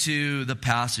to the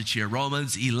passage here.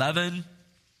 Romans 11,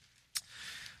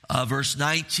 verse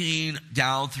 19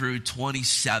 down through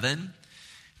 27.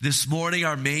 This morning,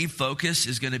 our main focus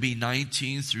is going to be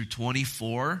 19 through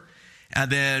 24.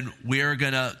 And then we're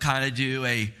going to kind of do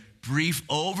a brief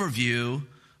overview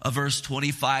of verse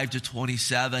 25 to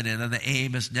 27. And then the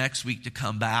aim is next week to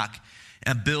come back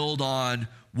and build on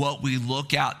what we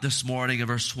look at this morning in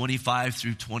verse 25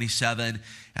 through 27.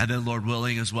 And then, Lord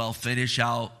willing, as well, finish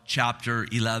out chapter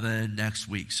 11 next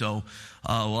week. So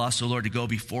we'll ask the Lord to go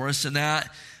before us in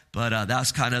that. But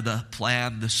that's kind of the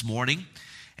plan this morning.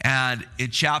 And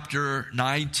in chapter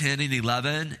 9, 10, and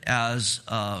 11, as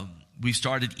we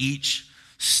started each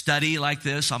study like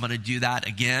this, I'm going to do that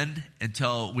again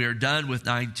until we're done with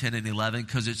 9, 10, and 11,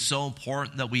 because it's so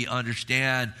important that we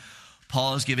understand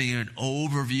Paul is giving an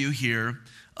overview here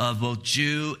of both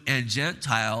Jew and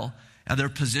Gentile and their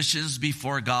positions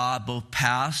before God, both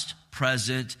past,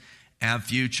 present, and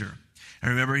future.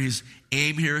 And remember, his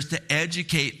aim here is to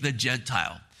educate the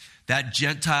Gentile. That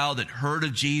Gentile that heard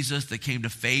of Jesus, that came to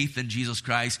faith in Jesus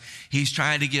Christ. He's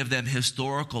trying to give them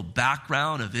historical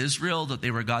background of Israel, that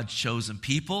they were God's chosen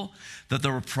people, that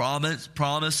there were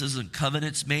promises and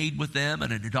covenants made with them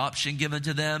and an adoption given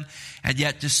to them. And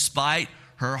yet, despite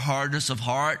her hardness of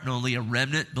heart and only a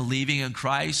remnant believing in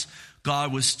Christ,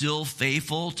 God was still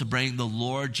faithful to bring the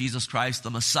Lord Jesus Christ, the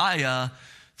Messiah,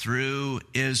 through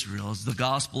Israel. As the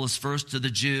gospel is first to the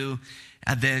Jew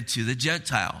and then to the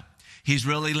Gentile. He's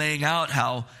really laying out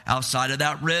how outside of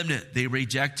that remnant, they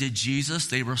rejected Jesus.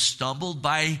 They were stumbled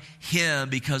by him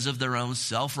because of their own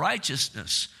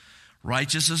self-righteousness.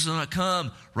 Righteousness does not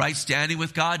come. Right standing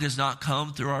with God does not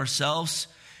come through ourselves.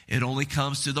 It only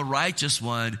comes through the righteous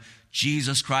one,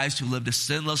 Jesus Christ, who lived a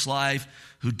sinless life,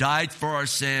 who died for our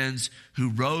sins,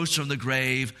 who rose from the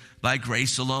grave by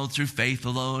grace alone, through faith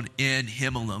alone, in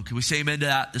him alone. Can we say amen to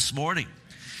that this morning?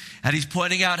 And he's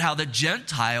pointing out how the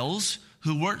Gentiles,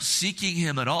 who weren't seeking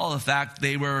him at all, in fact,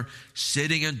 they were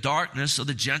sitting in darkness, so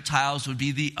the Gentiles would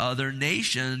be the other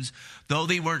nations. Though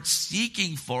they weren't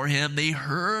seeking for him, they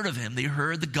heard of him. They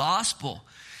heard the gospel.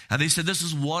 And they said, this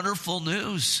is wonderful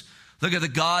news. Look at the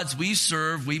gods we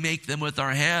serve. We make them with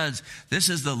our hands. This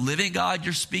is the living God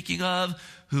you're speaking of,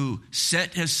 who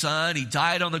sent his son. He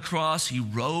died on the cross. He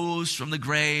rose from the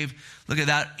grave. Look at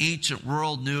that. Ancient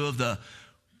world knew of the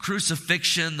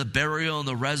crucifixion, the burial, and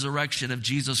the resurrection of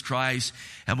Jesus Christ.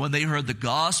 And when they heard the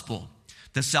gospel,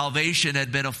 the salvation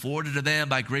had been afforded to them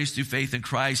by grace through faith in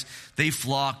Christ, they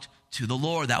flocked to the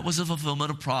Lord. That was a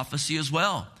fulfillment of prophecy as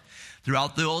well.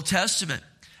 Throughout the Old Testament,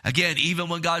 again, even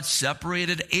when God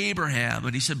separated Abraham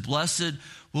and he said, blessed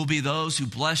will be those who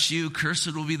bless you,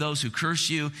 cursed will be those who curse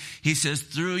you. He says,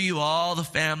 through you all the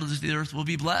families of the earth will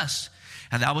be blessed.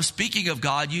 And that was speaking of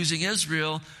God using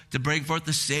Israel to bring forth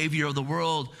the Savior of the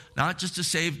world, not just to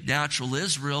save natural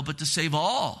Israel, but to save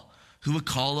all who would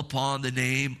call upon the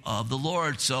name of the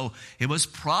Lord. So it was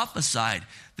prophesied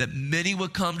that many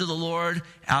would come to the Lord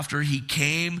after he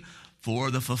came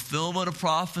for the fulfillment of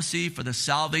prophecy, for the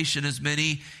salvation of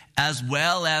many, as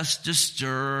well as to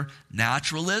stir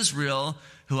natural Israel,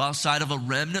 who outside of a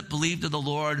remnant believed in the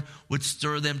Lord, would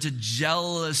stir them to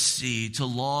jealousy, to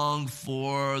long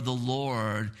for the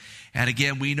Lord. And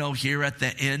again, we know here at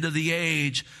the end of the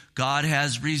age, God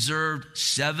has reserved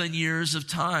 7 years of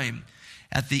time.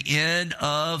 At the end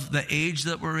of the age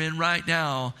that we're in right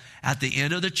now, at the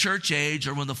end of the church age,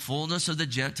 or when the fullness of the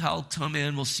Gentiles come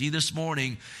in, we'll see this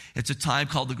morning, it's a time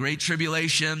called the Great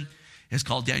Tribulation. It's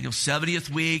called Daniel's 70th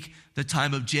week, the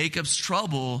time of Jacob's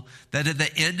trouble, that at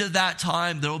the end of that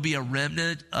time, there will be a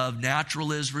remnant of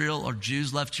natural Israel or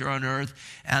Jews left here on earth,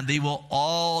 and they will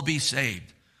all be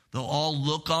saved. They'll all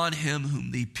look on him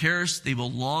whom they pierced. They will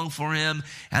long for him,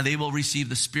 and they will receive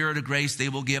the Spirit of grace. They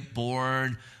will get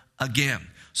born again.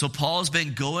 So Paul's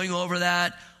been going over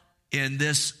that in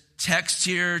this text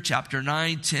here, chapter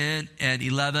 9, 10, and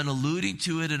 11, alluding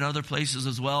to it in other places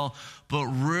as well, but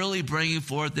really bringing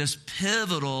forth this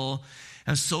pivotal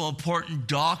and so important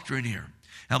doctrine here.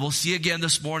 And we'll see again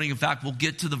this morning, in fact, we'll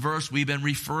get to the verse we've been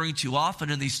referring to often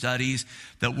in these studies,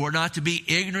 that we're not to be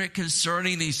ignorant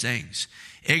concerning these things.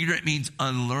 Ignorant means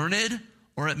unlearned,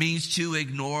 or it means to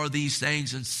ignore these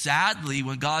things. And sadly,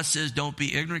 when God says don't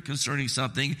be ignorant concerning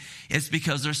something, it's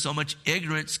because there's so much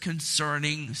ignorance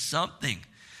concerning something.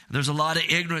 There's a lot of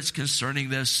ignorance concerning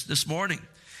this morning.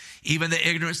 Even the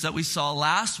ignorance that we saw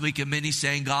last week of many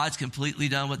saying God's completely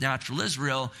done with natural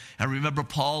Israel. And remember,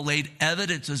 Paul laid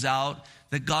evidences out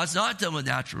that God's not done with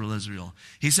natural Israel.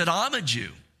 He said, I'm a Jew.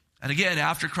 And again,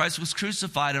 after Christ was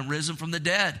crucified and risen from the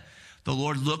dead, the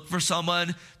Lord looked for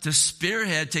someone to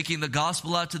spearhead taking the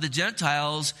gospel out to the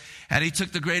Gentiles. And he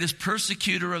took the greatest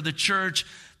persecutor of the church,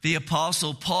 the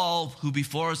Apostle Paul, who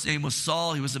before his name was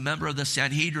Saul, he was a member of the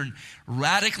Sanhedrin,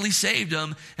 radically saved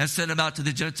him and sent him out to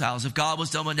the Gentiles. If God was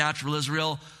done with natural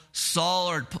Israel, Saul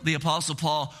or the Apostle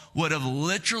Paul would have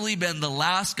literally been the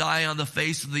last guy on the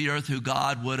face of the earth who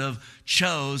God would have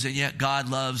chose, and yet God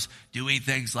loves doing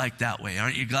things like that way.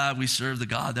 Aren't you glad we serve the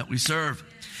God that we serve?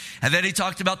 And then he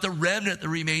talked about the remnant that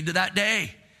remained to that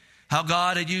day. How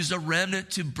God had used a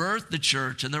remnant to birth the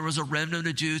church, and there was a remnant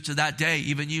of Jews to that day,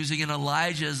 even using an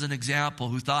Elijah as an example,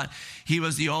 who thought he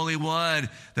was the only one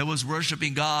that was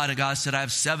worshiping God. And God said, I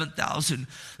have 7,000,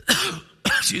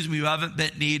 who haven't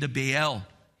bent knee to Baal.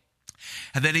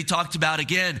 And then he talked about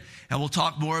again, and we'll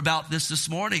talk more about this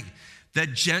morning,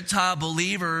 that Gentile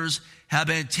believers have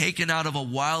been taken out of a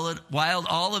wild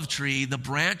olive tree, the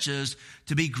branches,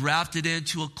 to be grafted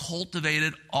into a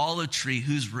cultivated olive tree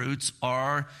whose roots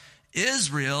are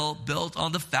Israel, built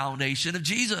on the foundation of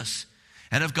Jesus.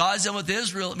 And if God's done with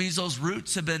Israel, it means those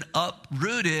roots have been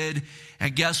uprooted.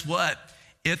 And guess what?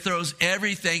 It throws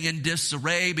everything in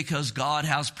disarray, because God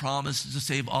has promised to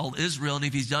save all Israel. And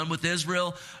if he's done with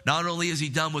Israel, not only is he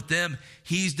done with them,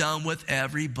 he's done with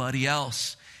everybody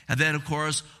else. And then, of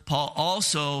course, Paul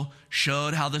also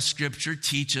showed how the scripture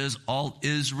teaches all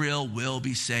Israel will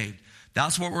be saved.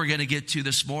 That's what we're going to get to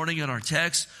this morning in our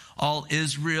text. All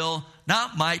Israel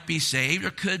not might be saved or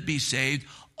could be saved.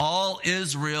 All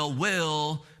Israel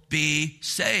will be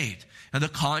saved. And the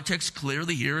context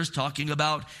clearly here is talking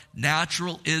about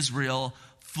natural Israel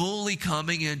fully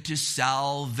coming into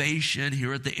salvation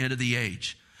here at the end of the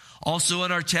age. Also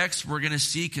in our text, we're going to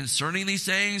see concerning these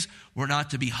things, we're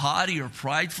not to be haughty or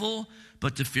prideful,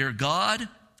 but to fear God,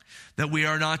 that we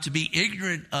are not to be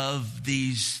ignorant of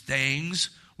these things.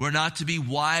 We're not to be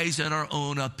wise in our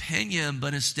own opinion,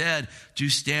 but instead to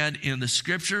stand in the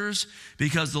scriptures,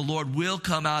 because the Lord will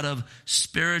come out of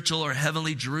spiritual or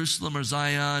heavenly Jerusalem or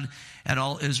Zion, and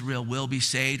all Israel will be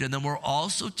saved. And then we're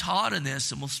also taught in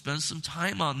this, and we'll spend some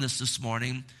time on this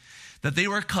morning, that they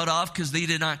were cut off because they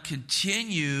did not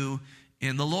continue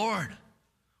in the Lord.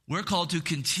 We're called to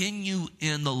continue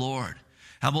in the Lord.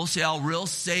 And we'll see how real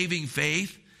saving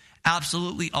faith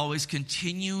absolutely always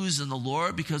continues in the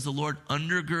Lord, because the Lord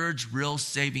undergirds real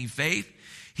saving faith.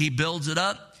 He builds it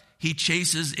up. He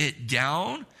chases it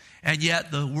down. And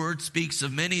yet the word speaks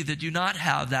of many that do not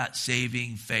have that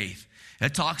saving faith.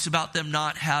 It talks about them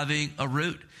not having a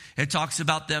root. It talks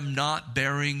about them not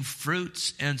bearing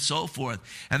fruits and so forth.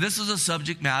 And this is a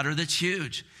subject matter that's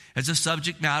huge. It's a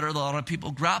subject matter that a lot of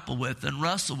people grapple with and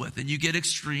wrestle with. And you get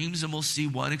extremes, and we'll see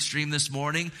one extreme this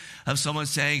morning of someone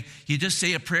saying, you just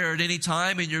say a prayer at any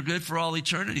time and you're good for all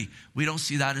eternity. We don't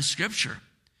see that in Scripture.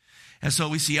 And so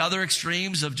we see other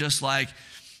extremes of just like,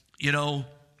 you don't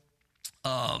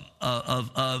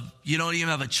even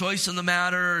have a choice in the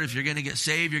matter. If you're going to get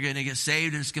saved, you're going to get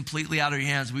saved, and it's completely out of your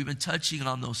hands. We've been touching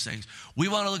on those things. We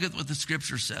want to look at what the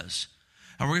Scripture says.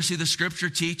 And we're going to see the Scripture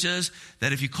teaches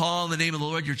that if you call on the name of the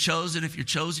Lord, you're chosen. If you're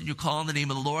chosen, you call on the name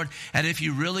of the Lord. And if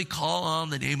you really call on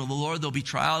the name of the Lord, there'll be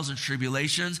trials and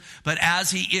tribulations. But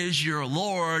as he is your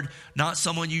Lord, not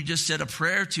someone you just said a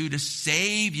prayer to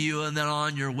save you, and then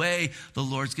on your way, the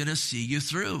Lord's going to see you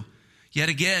through. Yet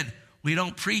again, we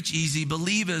don't preach easy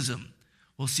believism.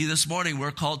 We'll see this morning we're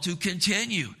called to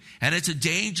continue. And it's a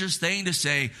dangerous thing to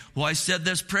say, well, I said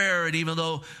this prayer, and even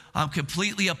though I'm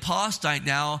completely apostate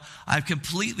now, I've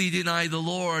completely denied the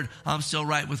Lord, I'm still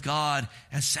right with God.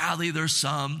 And sadly, there's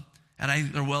some,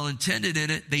 and they're well intended in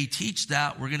it, they teach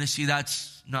that. We're going to see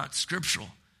that's not scriptural.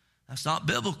 That's not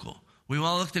biblical. We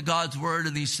want to look to God's word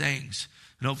in these things.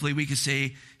 And hopefully we can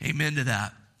say amen to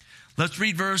that. Let's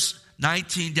read verse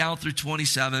 19 down through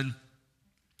 27.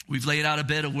 We've laid out a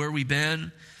bit of where we've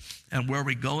been and where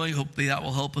we're going. Hopefully that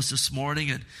will help us this morning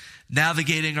in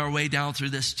navigating our way down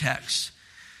through this text.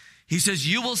 He says,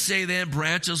 you will say then,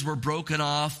 branches were broken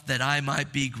off that I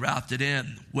might be grafted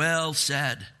in. Well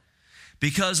said.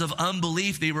 Because of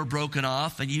unbelief they were broken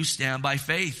off, and you stand by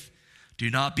faith. Do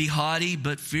not be haughty,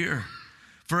 but fear.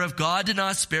 For if God did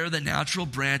not spare the natural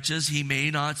branches, he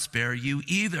may not spare you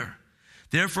either.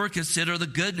 Therefore consider the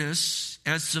goodness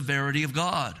and severity of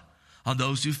God. On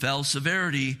those who fell,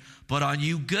 severity, but on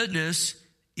you goodness,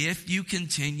 if you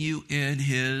continue in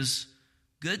his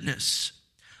goodness.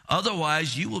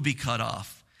 Otherwise, you will be cut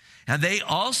off. And they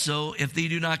also, if they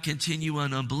do not continue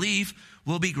in unbelief,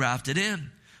 will be grafted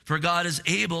in. For God is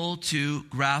able to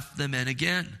graft them in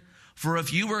again. For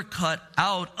if you were cut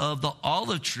out of the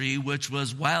olive tree, which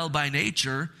was wild by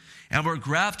nature, and were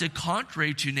grafted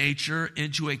contrary to nature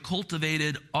into a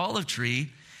cultivated olive tree,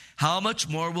 how much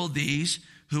more will these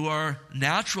who are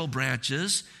natural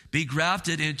branches be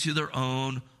grafted into their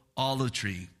own olive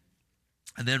tree?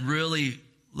 And then really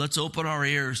let's open our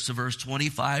ears to verse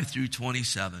 25 through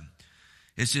 27.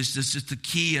 It's just the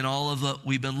key in all of what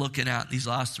we've been looking at in these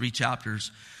last 3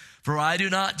 chapters. For I do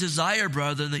not desire,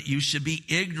 brethren, that you should be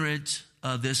ignorant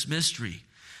of this mystery,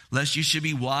 lest you should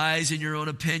be wise in your own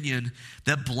opinion,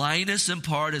 that blindness in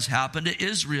part has happened to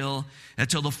Israel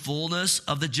until the fullness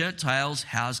of the Gentiles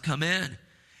has come in.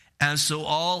 And so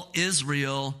all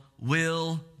Israel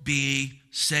will be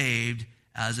saved,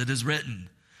 as it is written.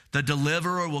 The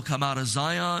deliverer will come out of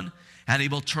Zion, and he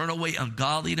will turn away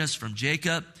ungodliness from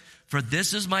Jacob. For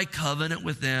this is my covenant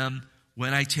with them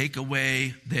when I take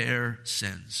away their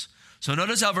sins. So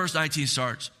notice how verse 19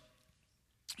 starts.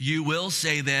 You will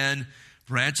say then,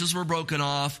 branches were broken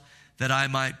off that I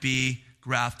might be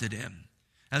grafted in.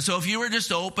 And so if you were just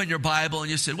to open your Bible and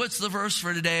you said, what's the verse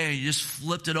for today? And you just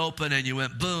flipped it open and you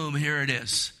went, boom, here it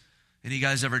is. Any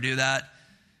guys ever do that?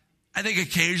 I think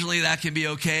occasionally that can be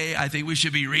okay. I think we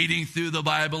should be reading through the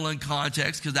Bible in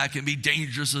context because that can be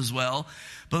dangerous as well.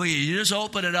 But look, you just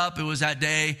open it up. It was that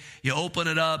day. You open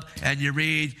it up and you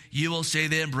read, you will say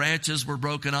then branches were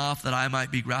broken off that I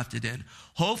might be grafted in.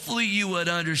 Hopefully you would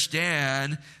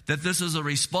understand that this is a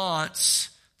response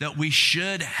that we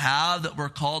should have, that we're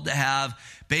called to have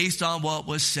based on what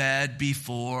was said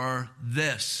before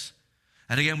this.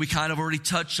 And again, we kind of already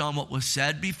touched on what was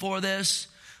said before this,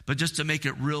 but just to make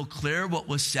it real clear, what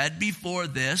was said before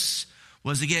this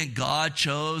was, again, God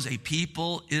chose a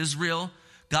people, Israel.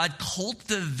 God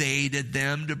cultivated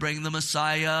them to bring the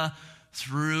Messiah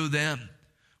through them.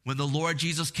 When the Lord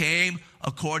Jesus came,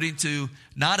 according to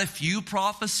not a few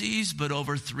prophecies, but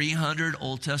over 300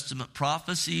 Old Testament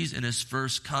prophecies in his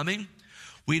first coming,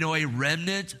 we know a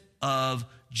remnant of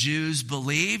Jews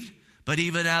believed, but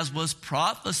even as was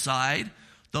prophesied,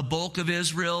 the bulk of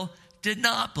Israel did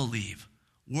not believe.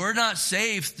 We're not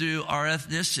saved through our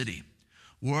ethnicity.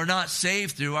 We're not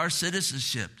saved through our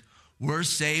citizenship. We're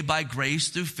saved by grace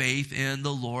through faith in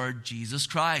the Lord Jesus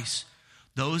Christ.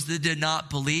 Those that did not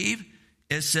believe,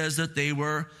 it says that they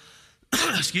were,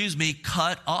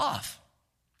 cut off.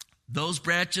 Those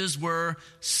branches were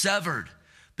severed.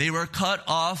 They were cut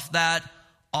off that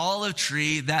olive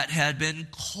tree that had been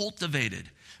cultivated.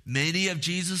 Many of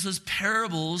Jesus'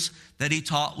 parables that he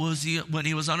taught when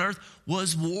he was on earth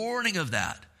was warning of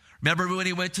that. Remember when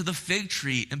he went to the fig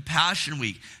tree in Passion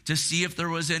Week to see if there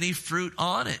was any fruit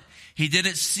on it. He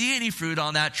didn't see any fruit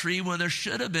on that tree when there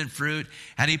should have been fruit,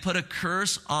 and he put a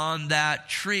curse on that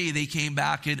tree. They came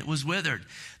back and it was withered.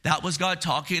 That was God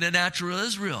talking to natural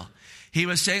Israel. He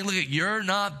was saying, look, you're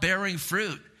not bearing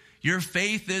fruit. Your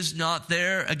faith is not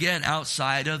there, again,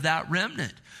 outside of that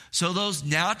remnant. So those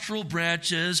natural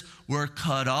branches were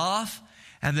cut off,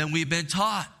 and then we've been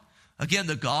taught. Again,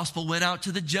 the gospel went out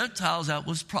to the Gentiles that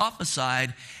was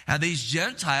prophesied, and these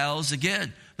Gentiles,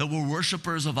 again, that were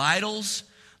worshipers of idols,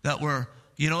 that were,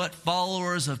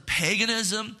 followers of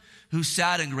paganism, who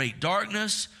sat in great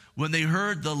darkness. When they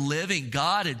heard the living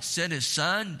God had sent his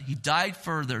son, he died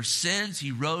for their sins,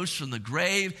 he rose from the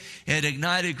grave, it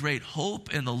ignited great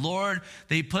hope in the Lord.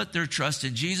 They put their trust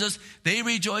in Jesus. They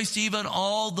rejoiced even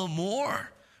all the more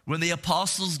when the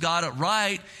apostles got it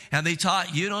right and they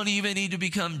taught you don't even need to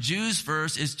become Jews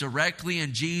first. It's directly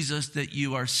in Jesus that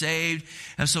you are saved.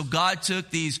 And so God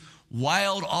took these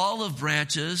wild olive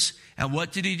branches, and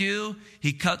what did he do?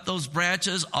 He cut those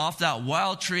branches off that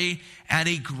wild tree and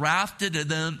he grafted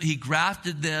them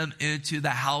into the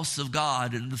house of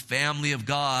God and the family of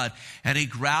God. And he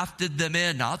grafted them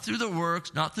in, not through their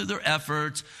works, not through their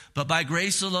efforts, but by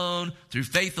grace alone, through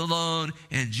faith alone,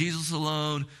 in Jesus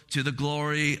alone, to the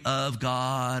glory of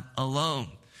God alone.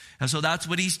 And so that's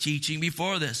what he's teaching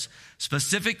before this.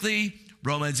 Specifically,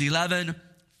 Romans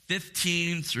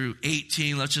 11:15 through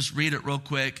 18. Let's just read it real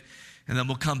quick, and then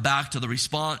we'll come back to the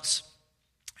response.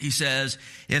 He says,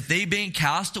 if they being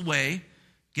cast away,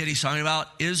 again, he's talking about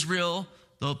Israel,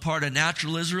 the part of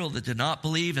natural Israel that did not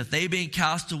believe, if they being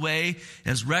cast away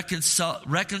as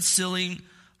reconciling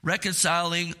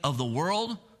of the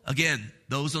world, again,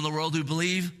 those in the world who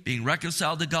believe, being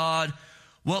reconciled to God,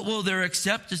 what will their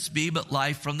acceptance be but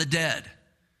life from the dead?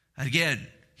 And again,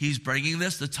 he's bringing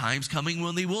this, the time's coming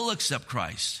when they will accept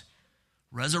Christ.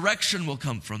 Resurrection will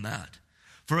come from that.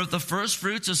 For if the first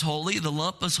fruits is holy, the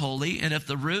lump is holy, and if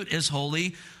the root is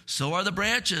holy, so are the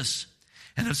branches.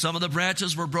 And if some of the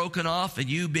branches were broken off, and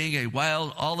you being a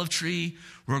wild olive tree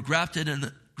were grafted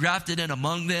in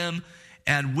among them,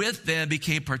 and with them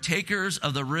became partakers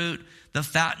of the root, the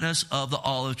fatness of the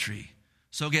olive tree.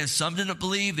 So again, some didn't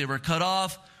believe, they were cut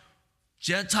off.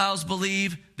 Gentiles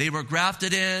believe, they were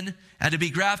grafted in. And to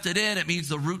be grafted in, it means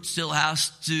the root still has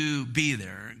to be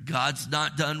there. God's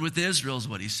not done with Israel is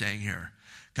what he's saying here.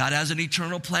 God has an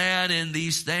eternal plan in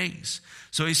these things.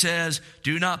 So he says,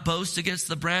 do not boast against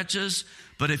the branches,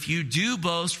 but if you do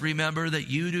boast, remember that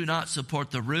you do not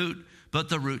support the root, but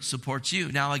the root supports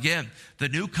you. Now again, the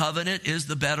new covenant is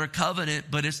the better covenant,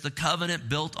 but it's the covenant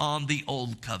built on the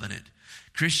old covenant.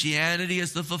 Christianity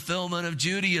is the fulfillment of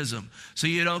Judaism. So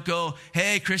you don't go,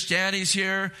 hey, Christianity's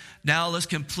here, now let's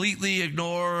completely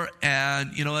ignore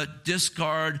and,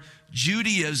 discard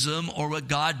Judaism or what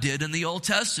God did in the Old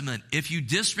Testament. If you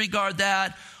disregard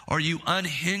that, or you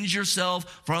unhinge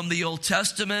yourself from the Old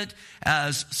Testament,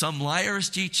 as some liars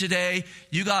teach today,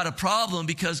 you got a problem,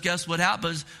 because guess what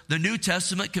happens? The New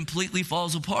Testament completely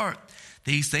falls apart.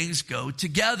 These things go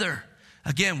together.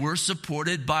 Again, we're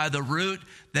supported by the root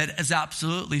that is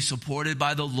absolutely supported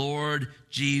by the Lord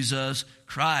Jesus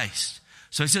Christ.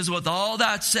 So he says, with all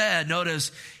that said,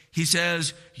 notice, he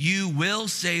says, you will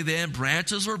say then,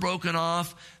 branches were broken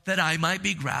off that I might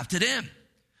be grafted in.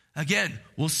 Again,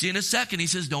 we'll see in a second. He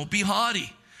says, don't be haughty.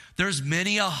 There's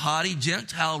many a haughty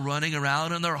Gentile running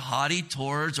around, and they're haughty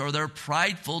towards, or they're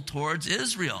prideful towards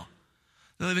Israel.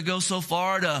 They'll even go so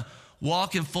far to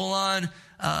walk in full on,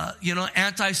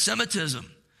 anti-Semitism.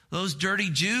 Those dirty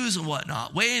Jews and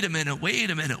whatnot. Wait a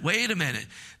minute.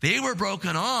 They were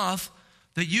broken off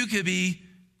that you could be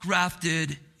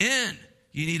grafted in.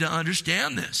 You need to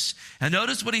understand this. And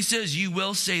notice what he says, you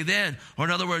will say then, or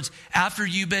in other words, after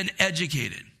you've been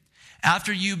educated,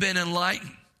 after you've been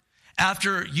enlightened,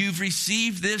 after you've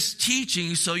received this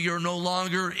teaching, so you're no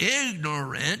longer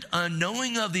ignorant,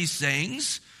 unknowing of these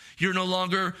things, you're no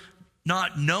longer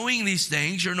not knowing these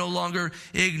things, you're no longer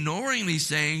ignoring these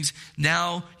things,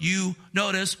 now you,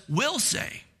 notice, will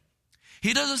say.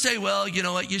 He doesn't say, well, you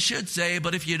know what, you should say,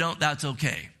 but if you don't, that's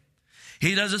okay.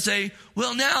 He doesn't say,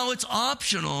 well, now it's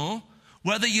optional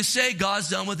whether you say God's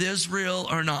done with Israel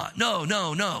or not. No.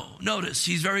 Notice,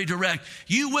 he's very direct.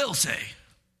 You will say.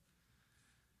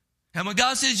 And when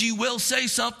God says you will say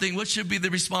something, what should be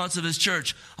the response of his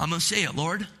church? I'm going to say it,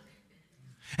 Lord.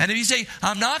 And if you say,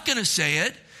 I'm not going to say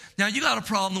it, now you got a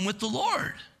problem with the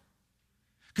Lord.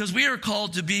 Because we are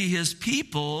called to be his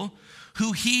people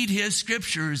who heed his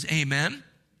scriptures. Amen.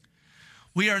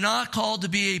 We are not called to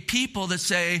be a people that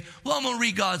say, well, I'm going to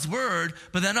read God's word,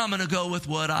 but then I'm going to go with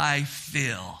what I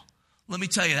feel. Let me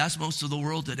tell you, that's most of the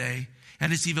world today.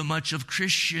 And it's even much of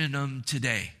Christendom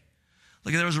today.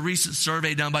 Look, there was a recent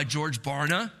survey done by George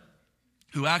Barna,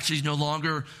 who actually is no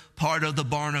longer part of the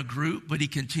Barna group, but he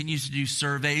continues to do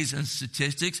surveys and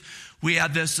statistics. We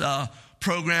had this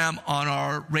program on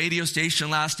our radio station,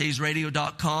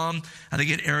 lastdaysradio.com. I think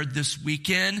it aired this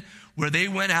weekend, where they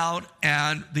went out,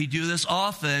 and they do this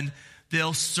often.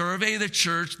 They'll survey the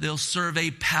church, they'll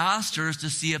survey pastors to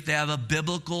see if they have a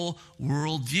biblical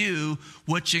worldview,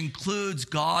 which includes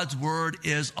God's word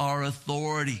is our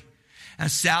authority. And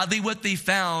sadly, what they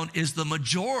found is the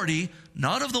majority,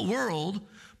 not of the world,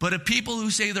 but of people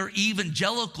who say they're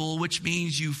evangelical, which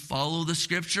means you follow the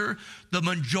scripture, the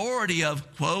majority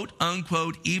of quote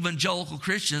unquote evangelical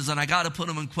Christians, and I got to put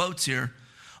them in quotes here,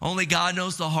 only God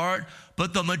knows the heart,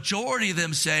 but the majority of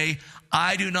them say,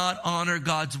 I do not honor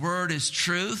God's word as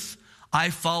truth.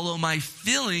 I follow my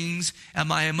feelings and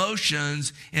my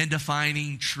emotions in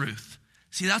defining truth.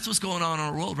 See, that's what's going on in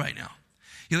our world right now.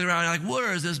 You look around and you're like,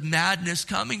 where is this madness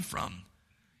coming from?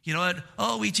 You know what?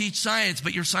 Oh, we teach science,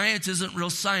 but your science isn't real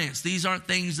science. These aren't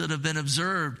things that have been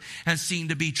observed and seen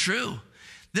to be true.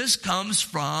 This comes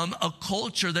from a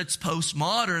culture that's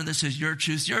postmodern that says your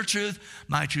truth,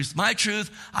 my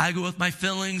truth. I go with my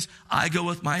feelings. I go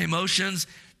with my emotions.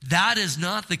 That is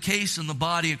not the case in the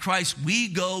body of Christ. We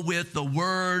go with the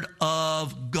word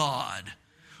of God,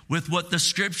 with what the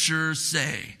scriptures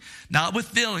say, not with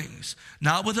feelings,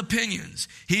 not with opinions.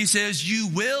 He says, you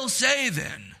will say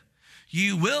then,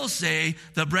 you will say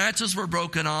the branches were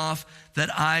broken off that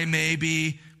I may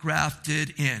be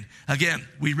grafted in. Again,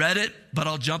 we read it, but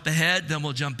I'll jump ahead, then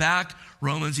we'll jump back.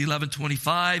 Romans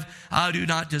 11:25. I do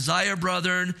not desire,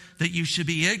 brethren, that you should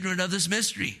be ignorant of this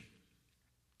mystery,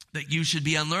 that you should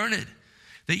be unlearned,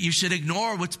 that you should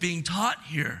ignore what's being taught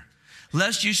here,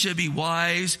 lest you should be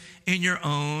wise in your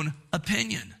own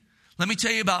opinion. Let me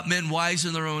tell you about men wise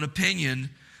in their own opinion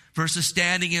versus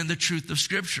standing in the truth of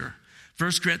Scripture.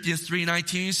 1 Corinthians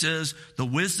 3:19 says, the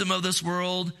wisdom of this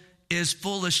world is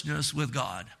foolishness with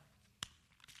God.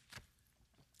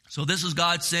 So this is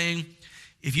God saying,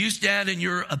 if you stand in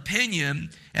your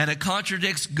opinion and it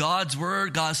contradicts God's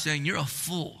word, God's saying you're a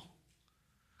fool,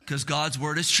 because God's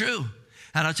word is true.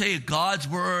 And I'll tell you, God's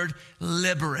word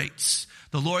liberates.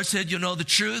 The Lord said, you'll know the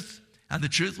truth, and the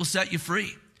truth will set you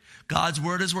free. God's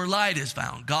word is where light is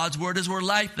found. God's word is where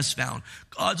life is found.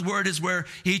 God's word is where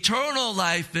eternal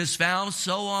life is found,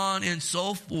 so on and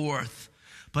so forth.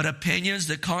 But opinions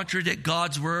that contradict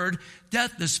God's word,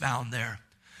 death is found there.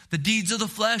 The deeds of the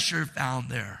flesh are found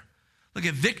there. Look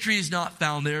at victory is not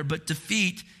found there, but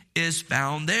defeat is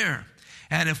found there.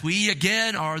 And if we,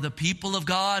 again, are the people of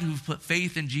God who've put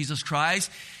faith in Jesus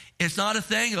Christ, it's not a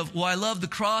thing of, well, I love the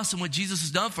cross and what Jesus has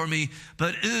done for me,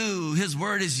 but ooh, his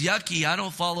word is yucky. I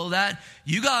don't follow that.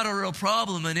 You got a real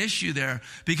problem, an issue there.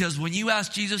 Because when you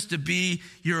ask Jesus to be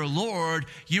your Lord,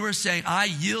 you are saying, I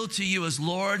yield to you as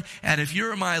Lord. And if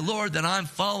you're my Lord, then I'm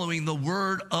following the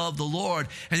word of the Lord.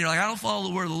 And you're like, I don't follow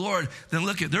the word of the Lord. Then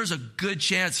look, there's a good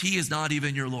chance he is not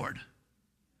even your Lord.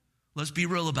 Let's be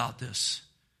real about this.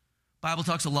 Bible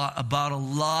talks a lot about a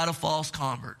lot of false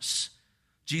converts.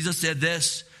 Jesus said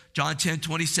this, John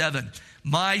 10:27,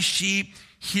 my sheep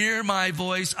hear my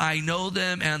voice, I know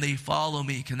them, and they follow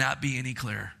me. Can that be any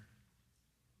clearer?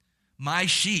 My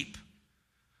sheep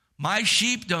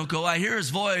don't go, I hear his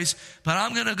voice, but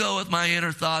I'm going to go with my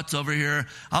inner thoughts over here.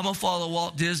 I'm going to follow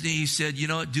Walt Disney. He said, you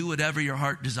know what, do whatever your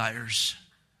heart desires.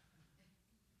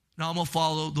 Now I'm going to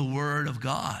follow the word of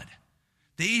God.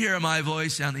 They hear my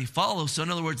voice and they follow. So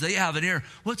in other words, they have an ear.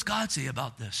 What's God say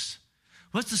about this?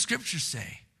 What's the scripture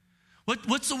say?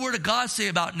 What's the word of God say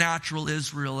about natural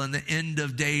Israel and the end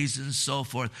of days and so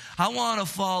forth? I want to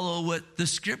follow what the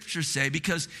scriptures say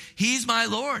because he's my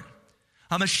Lord.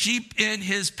 I'm a sheep in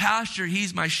his pasture.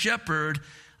 He's my shepherd.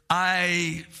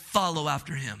 I follow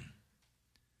after him.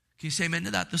 Can you say amen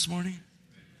to that this morning?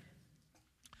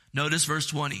 Notice verse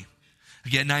 20.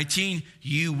 Again, 19,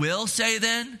 you will say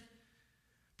then,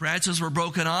 branches were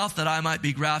broken off that I might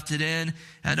be grafted in.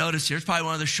 And notice here, it's probably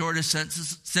one of the shortest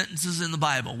sentences in the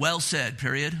Bible. Well said,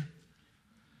 period.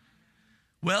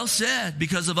 Well said,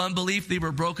 because of unbelief they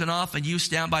were broken off, and you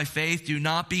stand by faith. Do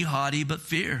not be haughty, but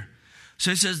fear.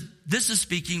 So he says, this is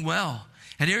speaking well.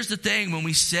 And here's the thing, when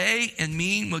we say and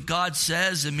mean what God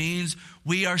says, it means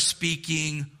we are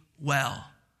speaking well.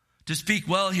 To speak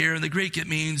well here in the Greek, it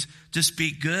means to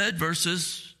speak good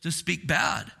versus to speak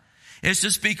bad. It's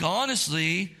to speak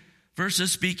honestly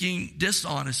versus speaking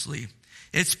dishonestly.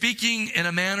 It's speaking in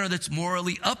a manner that's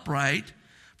morally upright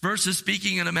versus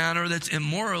speaking in a manner that's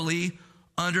immorally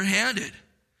underhanded.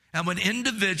 And when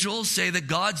individuals say that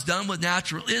God's done with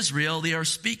natural Israel, they are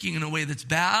speaking in a way that's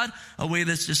bad, a way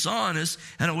that's dishonest,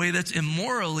 and a way that's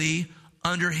immorally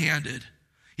underhanded.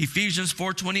 Ephesians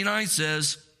 4:29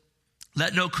 says,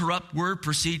 let no corrupt word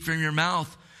proceed from your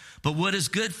mouth, but what is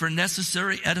good for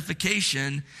necessary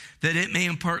edification, that it may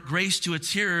impart grace to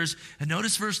its hearers. And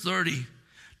notice verse 30.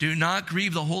 Do not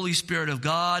grieve the Holy Spirit of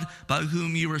God, by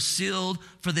whom you were sealed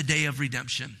for the day of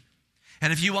redemption.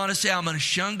 And if you want to say, I'm going to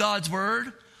shun God's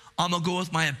word, I'm going to go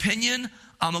with my opinion,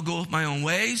 I'm going to go with my own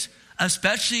ways,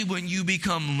 especially when you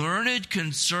become learned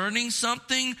concerning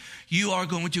something, you are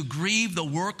going to grieve the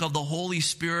work of the Holy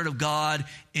Spirit of God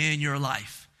in your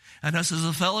life. And us as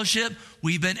a fellowship,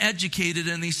 we've been educated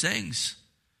in these things.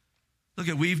 Look,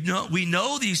 we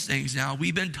know these things now.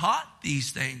 We've been taught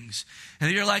these things. And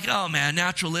you're like, oh man,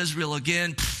 natural Israel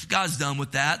again. God's done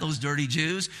with that, those dirty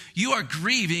Jews. You are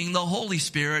grieving the Holy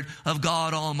Spirit of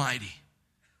God Almighty.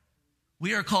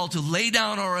 We are called to lay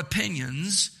down our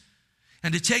opinions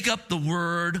and to take up the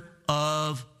word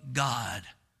of God.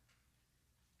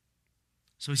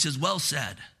 So he says, well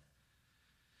said.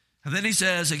 And then he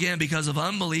says, again, because of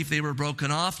unbelief they were broken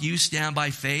off. You stand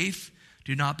by faith.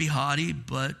 Do not be haughty,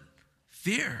 but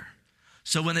fear.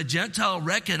 So when the Gentile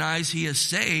recognizes he is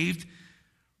saved,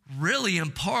 really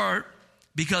in part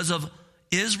because of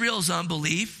Israel's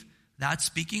unbelief, that's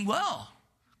speaking well.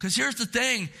 Because here's the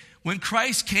thing. When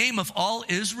Christ came, if all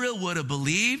Israel would have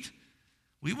believed,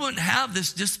 we wouldn't have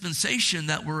this dispensation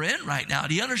that we're in right now.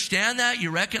 Do you understand that?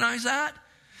 You recognize that?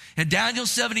 In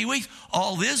Daniel's 70 weeks,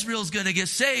 all Israel's going to get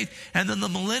saved, and then the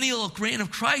millennial reign of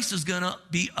Christ is going to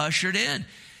be ushered in.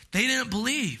 They didn't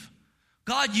believe.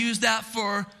 God used that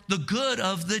for the good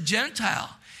of the Gentile.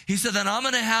 He said that I'm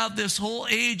going to have this whole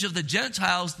age of the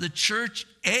Gentiles, the church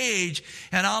age,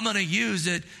 and I'm going to use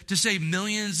it to save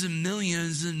millions and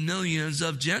millions and millions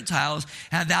of Gentiles,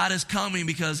 and that is coming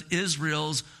because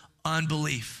Israel's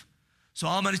unbelief. So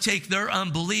I'm going to take their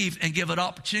unbelief and give an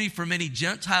opportunity for many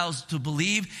Gentiles to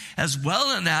believe. As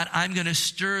well in that, I'm going to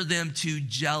stir them to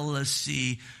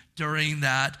jealousy during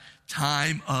that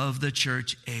time of the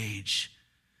church age.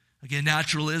 Again,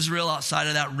 natural Israel, outside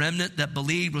of that remnant that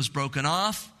believed, was broken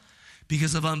off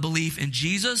because of unbelief in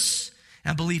Jesus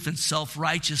and belief in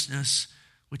self-righteousness,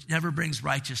 which never brings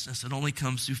righteousness. It only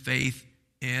comes through faith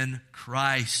in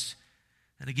Christ.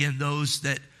 And again, those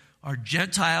that are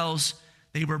Gentiles,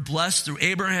 they were blessed through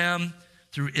Abraham,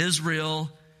 through Israel,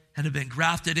 and have been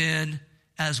grafted in,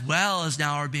 as well as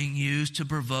now are being used to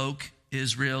provoke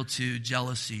Israel to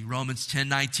jealousy. Romans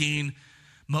 10:19,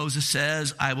 Moses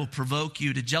says, I will provoke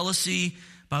you to jealousy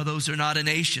by those who are not a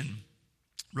nation.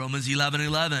 Romans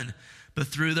 11:11, but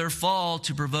through their fall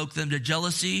to provoke them to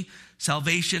jealousy,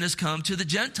 salvation has come to the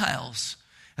Gentiles.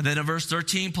 And then in verse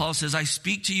 13, Paul says, I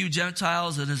speak to you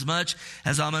Gentiles, and as much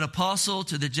as I'm an apostle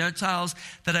to the Gentiles,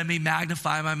 that I may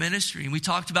magnify my ministry. And we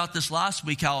talked about this last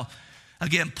week, how,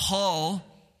 again, Paul,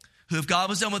 who if God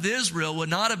was done with Israel, would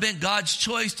not have been God's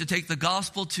choice to take the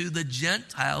gospel to the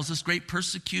Gentiles, this great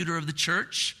persecutor of the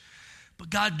church. But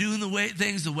God doing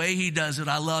things the way he does it,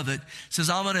 I love it. Says,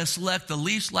 I'm going to select the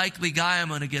least likely guy, I'm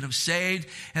going to get him saved,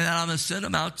 and then I'm going to send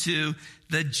him out to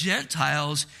the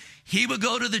Gentiles. He would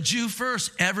go to the Jew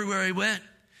first everywhere he went.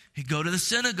 He'd go to the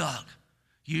synagogue.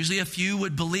 Usually a few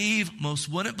would believe, most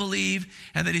wouldn't believe.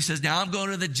 And then he says, now I'm going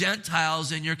to the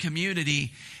Gentiles in your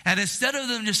community. And instead of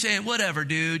them just saying, whatever,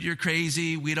 dude, you're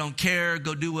crazy, we don't care,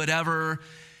 go do whatever,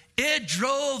 it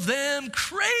drove them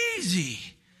crazy.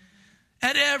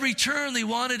 At every turn, they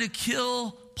wanted to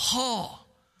kill Paul.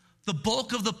 The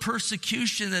bulk of the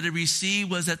persecution that he received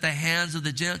was at the hands of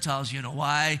the Gentiles. You know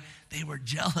why? They were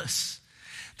jealous.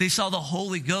 They saw the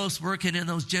Holy Ghost working in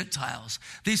those Gentiles.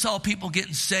 They saw people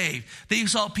getting saved. They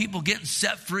saw people getting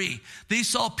set free. They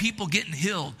saw people getting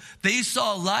healed. They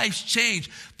saw lives change.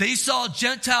 They saw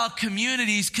Gentile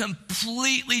communities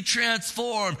completely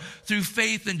transformed through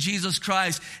faith in Jesus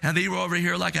Christ. And they were over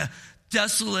here like a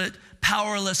desolate,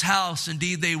 powerless house.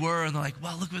 Indeed they were. And they're like,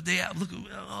 well, look what they have.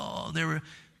 They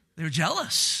were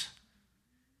jealous.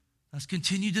 Let's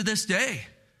continue to this day.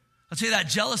 I'll tell you that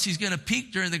jealousy is going to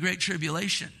peak during the Great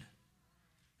Tribulation.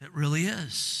 It really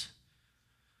is.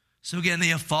 So again, they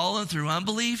have fallen through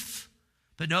unbelief.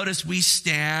 But notice we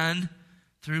stand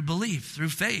through belief, through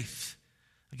faith.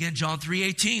 Again, John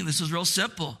 3:18, this is real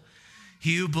simple.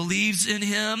 He who believes in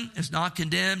him is not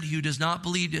condemned. He who does not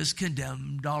believe is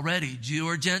condemned already. Jew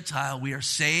or Gentile, we are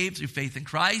saved through faith in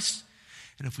Christ.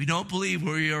 And if we don't believe,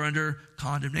 we are under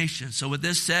condemnation. So with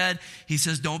this said, he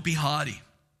says, don't be haughty.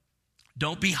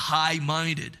 Don't be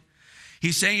high-minded.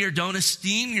 He's saying here, don't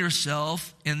esteem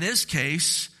yourself, in this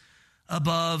case,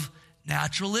 above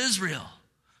natural Israel.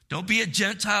 Don't be a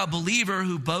Gentile believer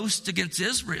who boasts against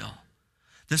Israel.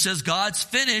 This says God's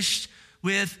finished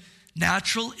with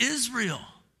natural Israel.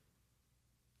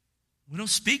 We don't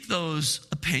speak those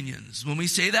opinions. When we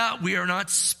say that, we are not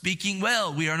speaking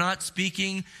well. We are not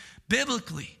speaking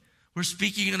biblically. We're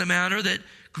speaking in a manner that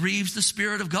grieves the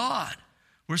Spirit of God.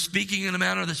 We're speaking in a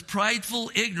manner that's prideful,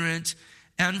 ignorant,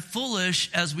 and foolish,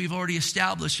 as we've already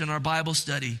established in our Bible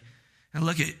study. And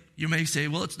look at, you may say,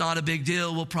 well, it's not a big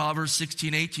deal. Well, Proverbs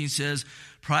 16:18 says,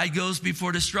 pride goes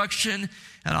before destruction,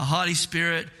 and a haughty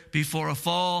spirit before a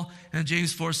fall. And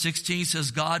James 4:16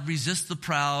 says, God resists the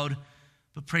proud,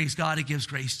 but praise God, he gives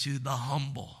grace to the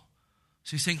humble.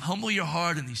 So he's saying, humble your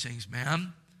heart in these things,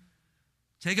 man.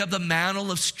 Take up the mantle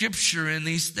of Scripture in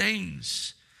these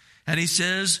things. And he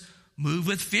says, move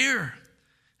with fear.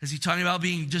 Is he talking about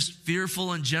being just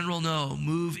fearful in general? No,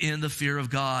 move in the fear of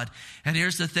God. And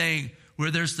here's the thing, where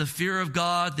there's the fear of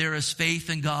God, there is faith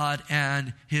in God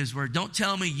and his word. Don't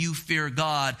tell me you fear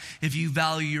God if you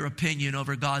value your opinion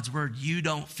over God's word. You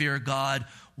don't fear God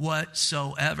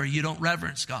whatsoever. You don't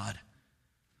reverence God.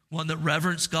 One that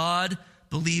reverences God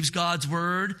believes God's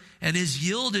word and is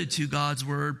yielded to God's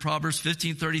word. Proverbs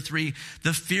 15:33,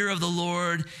 the fear of the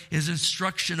Lord is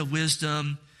instruction of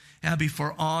wisdom, and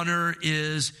before honor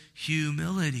is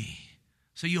humility.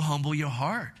 So you humble your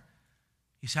heart.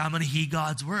 You say, I'm going to heed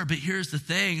God's word. But here's the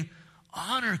thing,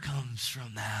 honor comes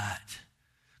from that.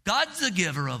 God's the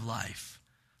giver of life,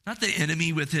 not the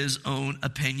enemy with his own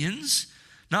opinions,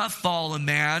 not fallen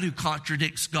man who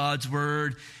contradicts God's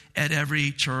word at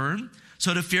every turn.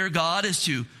 So to fear God is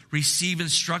to receive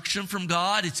instruction from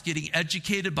God. It's getting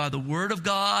educated by the word of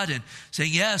God and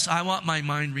saying, yes, I want my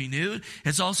mind renewed.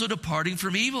 It's also departing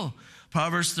from evil.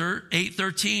 Proverbs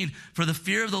 8:13, for the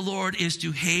fear of the Lord is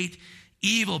to hate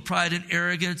evil, pride and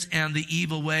arrogance, and the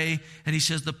evil way. And he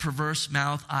says, the perverse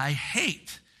mouth I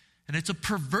hate. And it's a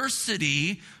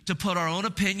perversity to put our own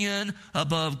opinion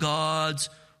above God's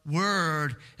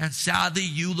word. And sadly,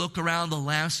 you look around the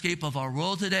landscape of our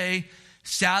world today.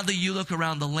 Sadly, you look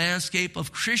around the landscape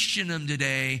of Christendom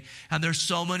today, and there's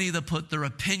so many that put their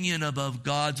opinion above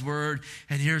God's word.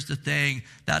 And here's the thing,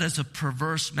 that is a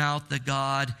perverse mouth that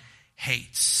God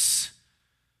hates.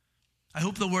 I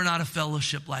hope that we're not a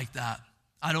fellowship like that.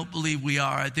 I don't believe we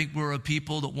are. I think we're a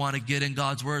people that want to get in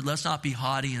God's word. Let's not be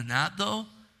haughty in that, though.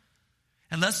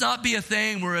 And let's not be a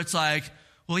thing where it's like,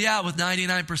 well, yeah, with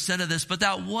 99% of this, but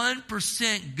that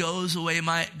 1%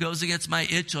 goes against my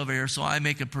itch over here, so I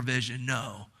make a provision.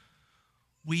 No.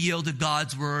 We yield to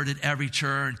God's word at every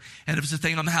turn. And if it's a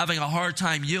thing I'm having a hard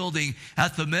time yielding,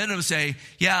 at the minimum say,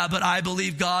 yeah, but I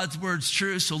believe God's word's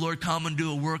true. So Lord, come and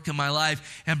do a work in my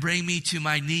life and bring me to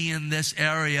my knee in this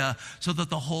area so that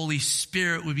the Holy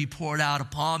Spirit would be poured out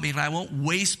upon me. And I won't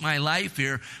waste my life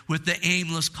here with the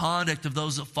aimless conduct of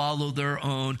those that follow their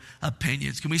own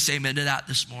opinions. Can we say amen to that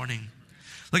this morning?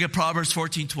 Look at Proverbs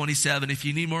 14:27. If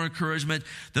you need more encouragement,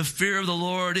 the fear of the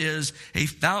Lord is a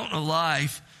fountain of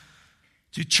life,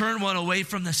 to turn one away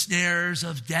from the snares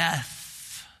of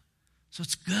death. So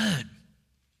it's good.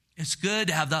 It's good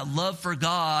to have that love for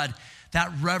God,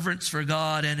 that reverence for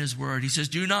God and his word. He says,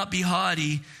 do not be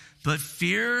haughty, but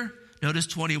fear. Notice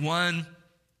 21,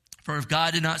 for if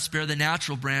God did not spare the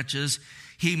natural branches,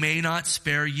 he may not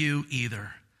spare you either.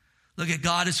 Look at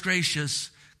God is gracious.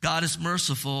 God is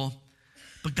merciful,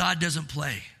 but God doesn't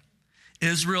play.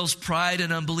 Israel's pride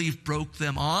and unbelief broke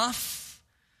them off.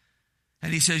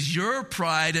 And he says, your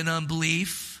pride and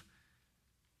unbelief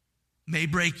may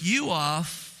break you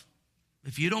off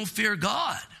if you don't fear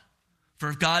God. For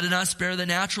if God did not spare the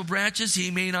natural branches, he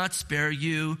may not spare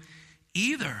you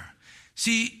either.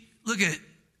 See, look at,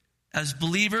 as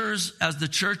believers, as the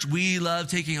church, we love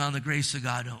taking on the grace of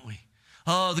God, don't we?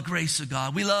 Oh, the grace of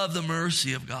God. We love the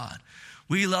mercy of God.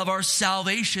 We love our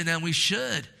salvation, and we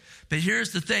should. But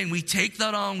here's the thing. We take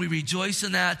that on. We rejoice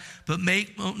in that. But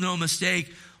make no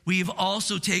mistake, we've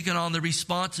also taken on the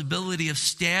responsibility of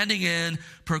standing in,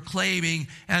 proclaiming,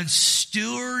 and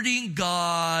stewarding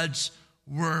God's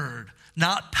word,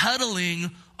 not peddling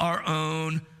our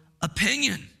own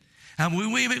opinion. And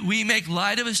when we make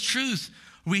light of his truth,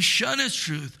 we shun his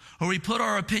truth, or we put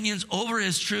our opinions over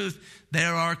his truth,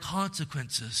 there are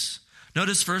consequences.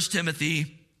 Notice 1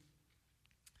 Timothy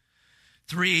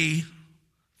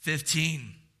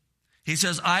 3:15. He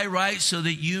says, I write so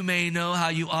that you may know how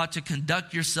you ought to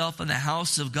conduct yourself in the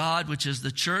house of God, which is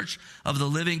the church of the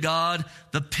living God,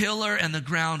 the pillar and the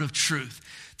ground of truth.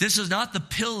 This is not the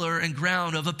pillar and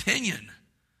ground of opinion.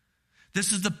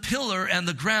 This is the pillar and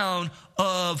the ground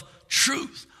of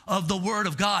truth, of the word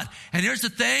of God. And here's the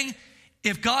thing.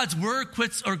 If God's word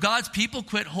quits, or God's people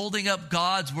quit holding up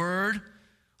God's word,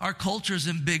 our culture's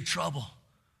in big trouble.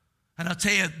 And I'll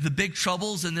tell you, the big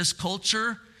troubles in this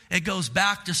culture, it goes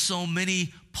back to so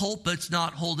many pulpits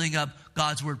not holding up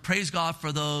God's word. Praise God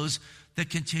for those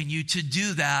that continue to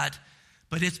do that,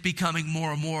 but it's becoming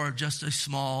more and more just a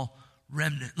small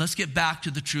remnant. Let's get back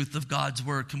to the truth of God's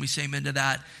word. Can we say amen to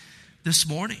that this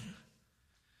morning?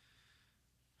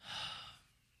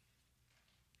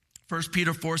 1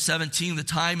 Peter 4:17, the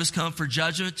time has come for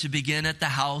judgment to begin at the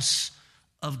house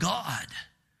of God.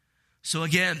 So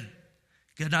again,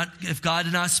 if God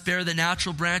did not spare the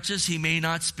natural branches, he may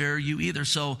not spare you either.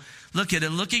 So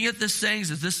looking at this saying,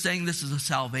 is this saying this is a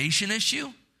salvation issue?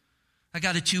 I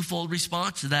got a twofold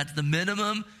response to that. At the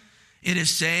minimum, it is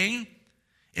saying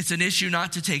it's an issue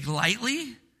not to take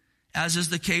lightly, as is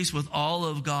the case with all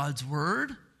of God's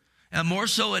word. And more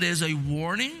so, it is a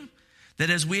warning that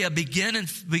as we have begun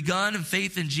in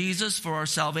faith in Jesus for our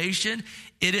salvation,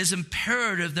 it is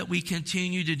imperative that we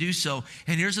continue to do so.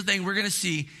 And here's the thing we're going to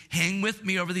see. Hang with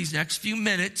me over these next few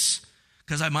minutes,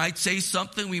 because I might say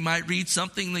something, we might read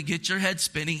something that gets your head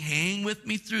spinning. Hang with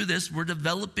me through this. We're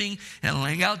developing and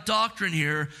laying out doctrine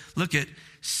here. Look at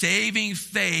saving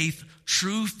faith.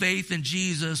 True faith in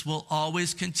Jesus will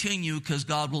always continue because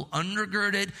God will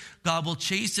undergird it. God will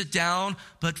chase it down.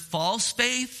 But false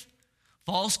faith,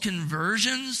 false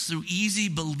conversions through easy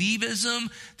believism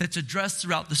that's addressed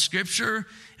throughout the scripture,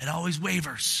 it always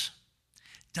wavers.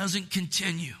 It doesn't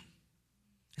continue.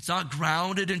 It's not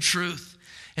grounded in truth.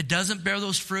 It doesn't bear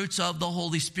those fruits of the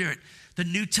Holy Spirit. The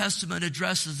New Testament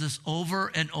addresses this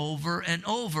over and over and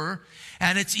over,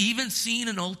 and it's even seen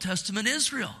in Old Testament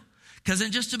Israel. Because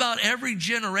in just about every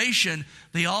generation,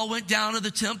 they all went down to the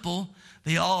temple.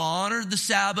 They all honored the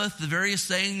Sabbath, the various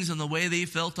things, and the way they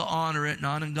felt to honor it,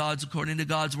 not in God's, according to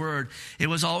God's word. It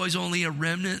was always only a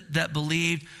remnant that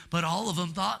believed, but all of them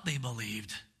thought they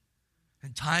believed.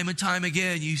 And time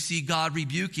again, you see God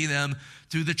rebuking them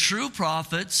through the true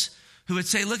prophets who would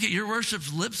say, look at your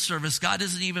worship's lip service. God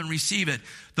doesn't even receive it.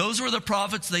 Those were the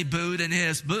prophets they booed and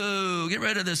hissed. Boo, get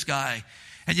rid of this guy.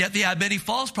 And yet they had many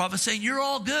false prophets saying, you're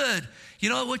all good. You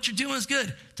know what you're doing is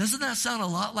good. Doesn't that sound a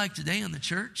lot like today in the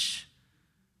church?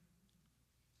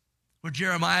 Where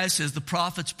Jeremiah says the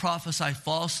prophets prophesy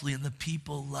falsely and the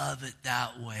people love it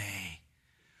that way.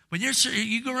 When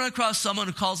you go run across someone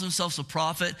who calls themselves a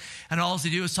prophet and all they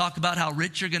do is talk about how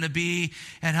rich you're going to be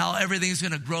and how everything's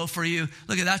going to grow for you,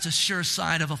 look, that's a sure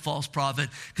sign of a false prophet,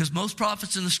 because most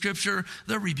prophets in the scripture,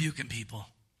 they're rebuking people.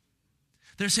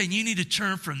 They're saying you need to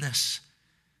turn from this.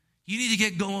 You need to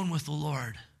get going with the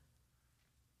Lord.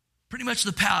 Pretty much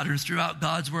the patterns throughout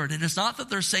God's word. And it's not that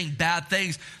they're saying bad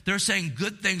things. They're saying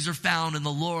good things are found in the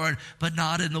Lord, but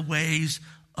not in the ways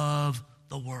of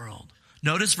the world.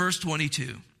 Notice verse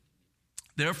 22.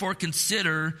 Therefore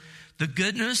consider the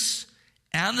goodness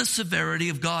and the severity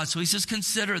of God. So he says,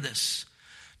 consider this.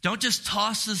 Don't just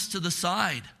toss this to the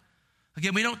side.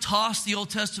 Again, we don't toss the Old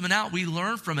Testament out. We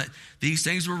learn from it. These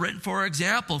things were written for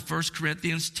example. 1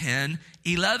 Corinthians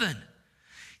 10:11.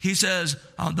 He says,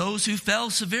 on those who fell,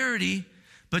 severity,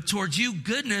 but towards you,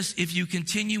 goodness, if you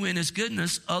continue in his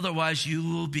goodness, otherwise you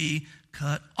will be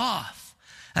cut off.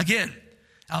 Again,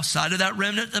 outside of that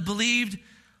remnant that believed,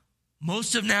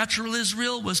 most of natural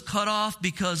Israel was cut off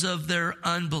because of their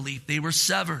unbelief. They were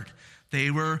severed. They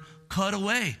were cut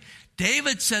away.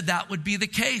 David said that would be the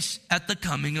case at the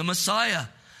coming of Messiah.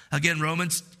 Again,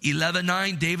 Romans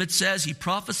 11:9, David says, he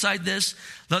prophesied this,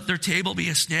 let their table be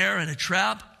a snare and a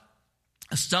trap,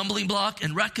 a stumbling block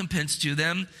and recompense to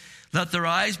them. Let their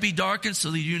eyes be darkened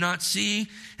so they do not see,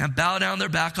 and bow down their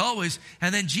back always.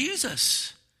 And then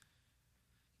Jesus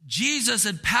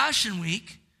in Passion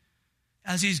Week,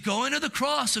 as he's going to the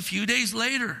cross a few days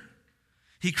later,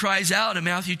 he cries out in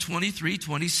Matthew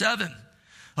 23:27,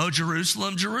 oh,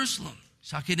 Jerusalem, Jerusalem. He's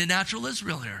talking to natural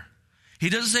Israel here. He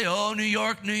doesn't say, oh, New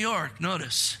York, New York.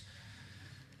 Notice.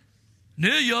 New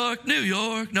York, New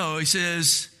York. No, he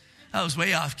says, that was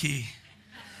way off key.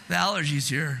 The allergies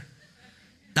here.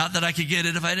 Not that I could get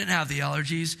it if I didn't have the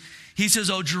allergies. He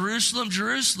says, oh, Jerusalem,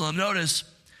 Jerusalem. Notice,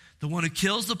 the one who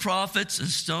kills the prophets and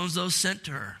stones those sent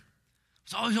to her.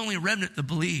 It's always only a remnant that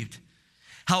believed.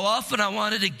 How often I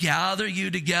wanted to gather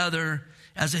you together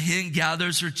as a hen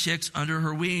gathers her chicks under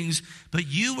her wings, but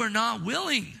you were not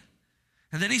willing.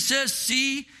 And then he says,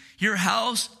 see, your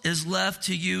house is left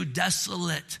to you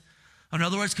desolate. In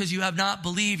other words, because you have not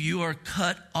believed, you are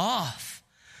cut off.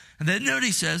 And then note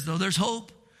he says, though there's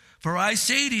hope, for I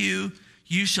say to you,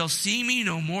 you shall see me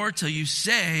no more till you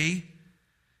say,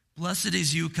 blessed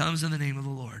is you who comes in the name of the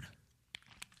Lord.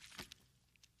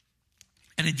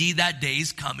 And indeed that day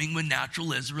is coming when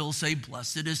natural Israel will say,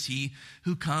 blessed is he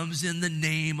who comes in the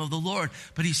name of the Lord.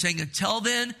 But he's saying until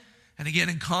then, and again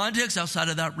in context outside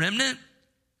of that remnant,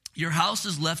 your house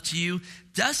is left to you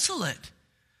desolate.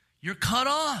 You're cut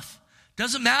off.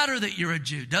 Doesn't matter that you're a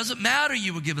Jew. Doesn't matter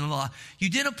you were given the law. You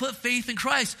didn't put faith in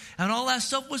Christ. And all that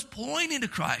stuff was pointing to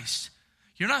Christ.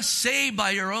 You're not saved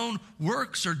by your own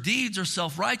works or deeds or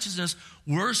self-righteousness.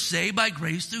 We're saved by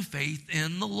grace through faith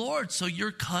in the Lord. So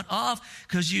you're cut off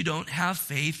because you don't have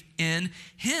faith in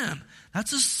him.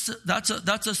 That's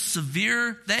a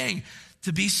severe thing,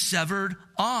 to be severed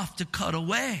off, to cut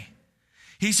away.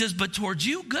 He says, but towards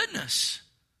you, goodness.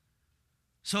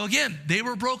 So again, they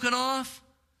were broken off.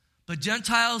 But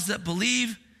Gentiles that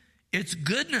believe, it's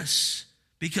goodness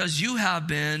because you have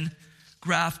been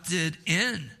grafted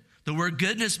in. The word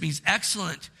goodness means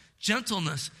excellent,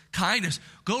 gentleness, kindness.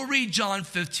 Go read John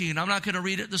 15. I'm not going to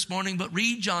read it this morning, but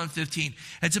read John 15.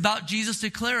 It's about Jesus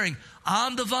declaring,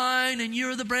 I'm the vine and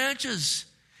you're the branches.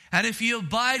 And if you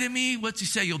abide in me, what's he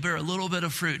say? You'll bear a little bit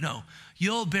of fruit. No,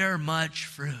 you'll bear much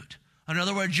fruit. In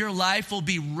other words, your life will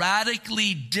be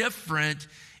radically different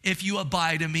if you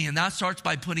abide in me. And that starts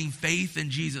by putting faith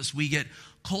in Jesus. We get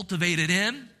cultivated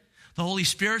in. The Holy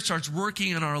Spirit starts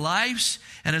working in our lives.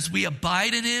 And as we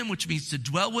abide in him, which means to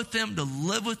dwell with him, to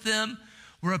live with him,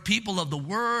 we're a people of the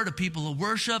word, a people of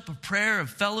worship, of prayer,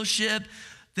 of fellowship.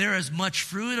 There is much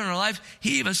fruit in our life.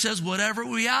 He even says whatever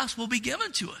we ask will be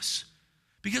given to us.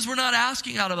 Because we're not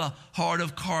asking out of a heart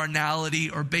of carnality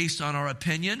or based on our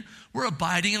opinion. We're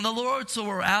abiding in the Lord, so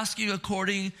we're asking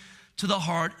according to the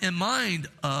heart and mind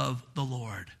of the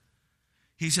Lord.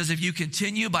 He says, if you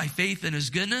continue by faith in his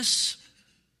goodness,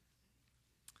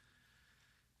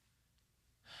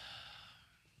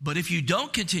 but if you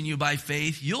don't continue by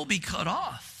faith, you'll be cut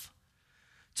off.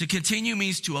 To continue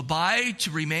means to abide,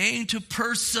 to remain, to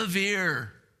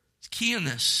persevere. It's key in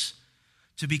this.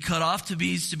 To be cut off, to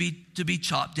be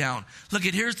chopped down. Look,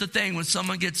 here's the thing. When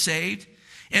someone gets saved,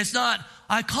 it's not,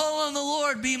 I call on the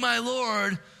Lord, be my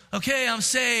Lord. Okay, I'm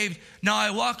saved. Now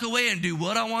I walk away and do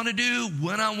what I want to do,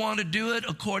 when I want to do it,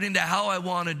 according to how I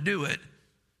want to do it.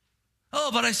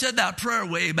 Oh, but I said that prayer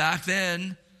way back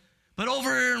then. But over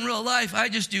here in real life, I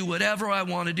just do whatever I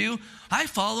want to do. I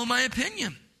follow my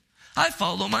opinion. I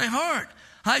follow my heart.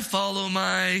 I follow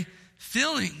my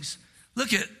feelings. Look,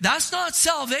 that's not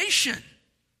salvation.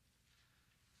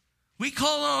 We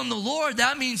call on the Lord.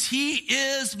 That means he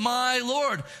is my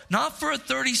Lord. Not for a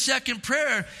 30-second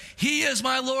prayer. He is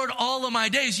my Lord all of my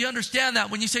days. You understand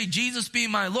that? When you say, Jesus be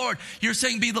my Lord, you're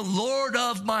saying, be the Lord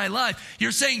of my life.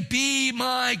 You're saying, be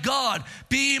my God.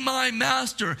 Be my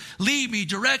master. Lead me,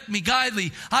 direct me, guide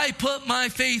me. I put my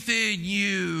faith in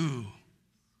you.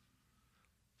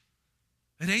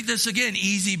 And ain't this, again,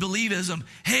 easy believism?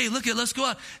 Hey, let's go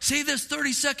out. Say this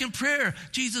 30-second prayer.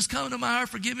 Jesus, come into my heart,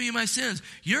 forgive me my sins.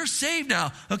 You're saved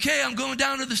now. Okay, I'm going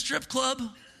down to the strip club.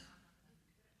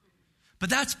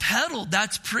 But that's peddled.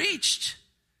 That's preached.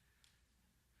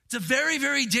 It's a very,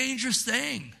 very dangerous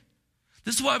thing.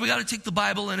 This is why we got to take the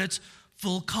Bible in its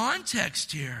full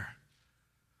context here.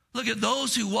 Look at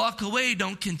those who walk away,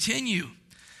 don't continue.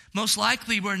 Most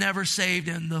likely were never saved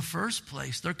in the first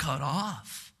place. They're cut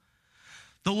off.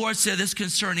 The Lord said this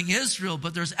concerning Israel,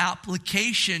 but there's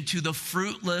application to the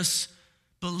fruitless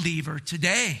believer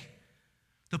today.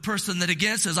 The person that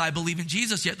again says, I believe in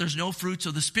Jesus, yet there's no fruits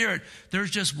of the Spirit. There's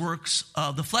just works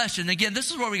of the flesh. And again, this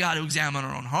is where we got to examine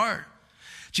our own heart.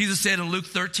 Jesus said in Luke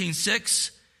 13:6,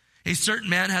 a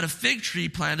certain man had a fig tree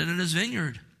planted in his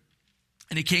vineyard,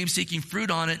 and he came seeking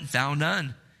fruit on it and found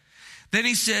none. Then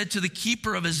he said to the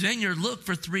keeper of his vineyard, look,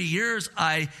 for 3 years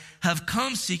I have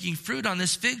come seeking fruit on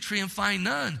this fig tree and find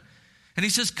none. And he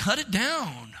says, cut it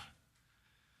down.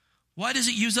 Why does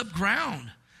it use up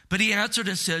ground? But he answered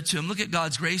and said to him, look at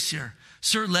God's grace here.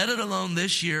 Sir, let it alone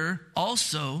this year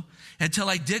also until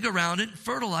I dig around it and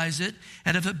fertilize it.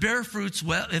 And if it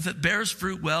bears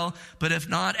fruit well, but if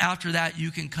not, after that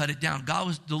you can cut it down.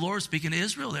 The Lord speaking to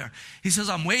Israel there. He says,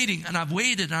 I'm waiting and I've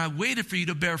waited for you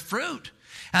to bear fruit.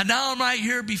 And now I'm right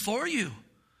here before you.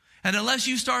 And unless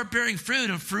you start bearing fruit,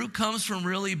 and fruit comes from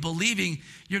really believing,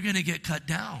 you're going to get cut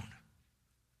down.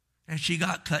 And she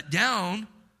got cut down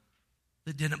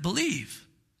that didn't believe.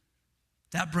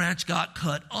 That branch got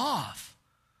cut off.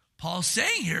 Paul's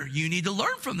saying here, you need to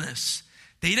learn from this.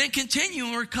 They didn't continue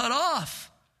and were cut off.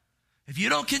 If you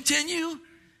don't continue,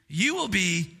 you will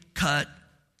be cut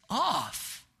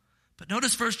off. But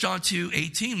notice 1 John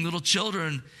 2:18, little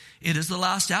children, it is the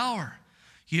last hour.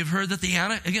 You've heard that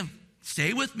again,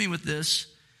 stay with me with this.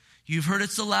 You've heard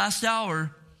it's the last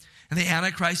hour and the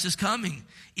Antichrist is coming.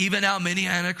 Even now many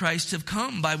Antichrists have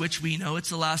come, by which we know it's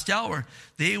the last hour.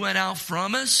 They went out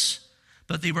from us,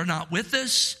 but they were not with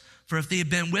us. For if they had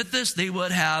been with us, they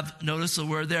would have, notice the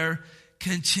word there,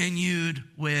 continued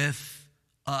with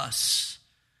us.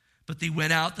 But they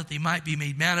went out that they might be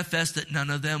made manifest that none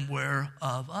of them were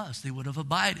of us. They would have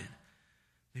abided.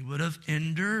 They would have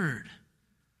endured.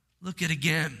 Look at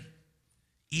again.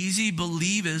 Easy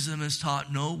believism is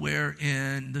taught nowhere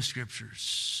in the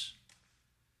scriptures.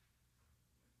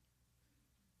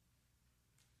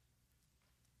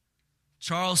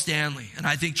 Charles Stanley, and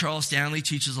I think Charles Stanley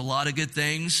teaches a lot of good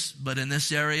things, but in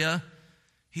this area,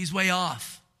 he's way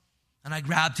off. And I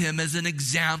grabbed him as an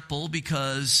example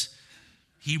because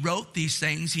he wrote these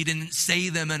things. He didn't say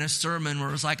them in a sermon where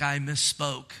it was like I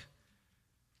misspoke.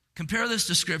 Compare this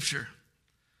to scripture.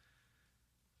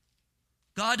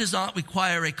 God does not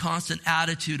require a constant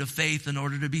attitude of faith in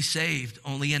order to be saved,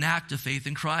 only an act of faith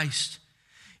in Christ.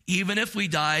 Even if we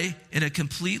die in a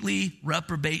completely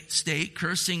reprobate state,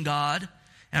 cursing God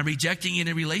and rejecting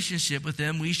any relationship with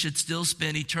him, we should still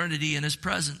spend eternity in his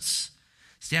presence.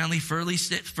 Stanley further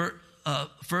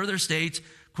states,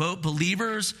 quote,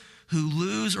 believers who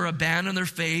lose or abandon their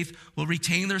faith will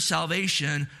retain their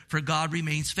salvation, for God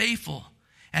remains faithful.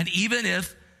 And even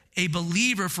if a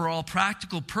believer for all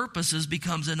practical purposes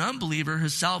becomes an unbeliever,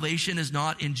 his salvation is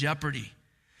not in jeopardy.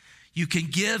 You can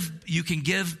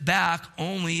give back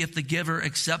only if the giver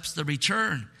accepts the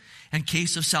return. In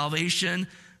case of salvation,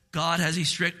 God has a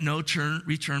strict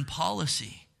no-return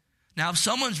policy. Now, if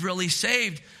someone's really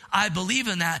saved, I believe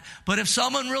in that. But if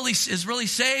someone is really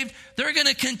saved, they're going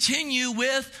to continue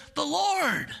with the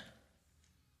Lord.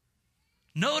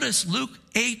 Notice Luke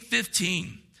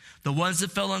 8:15. The ones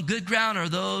that fell on good ground are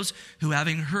those who,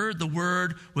 having heard the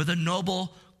word with a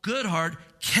noble, good heart,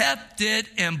 kept it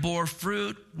and bore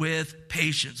fruit with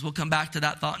patience. We'll come back to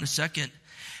that thought in a second.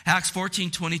 Acts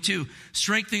 14:22,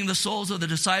 strengthening the souls of the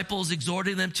disciples,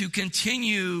 exhorting them to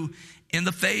continue in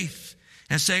the faith,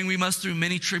 and saying we must through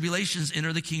many tribulations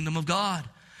enter the kingdom of God.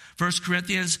 1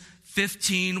 Corinthians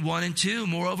 15:1 and 2,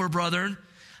 moreover, brethren,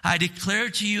 I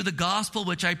declare to you the gospel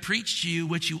which I preached to you,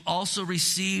 which you also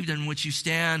received and which you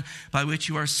stand, by which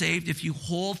you are saved, if you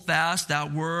hold fast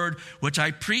that word which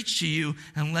I preached to you,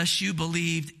 unless you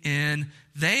believed in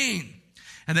vain.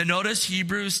 And then notice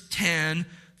Hebrews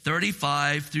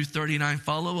 10:35 through 39.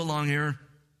 Follow along here.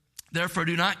 Therefore,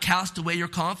 do not cast away your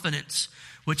confidence,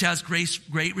 which has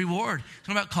great reward.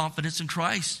 Talking about confidence in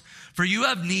Christ. For you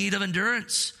have need of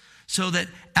endurance, so that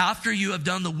after you have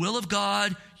done the will of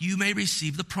God, you may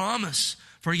receive the promise.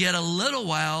 For yet a little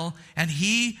while, and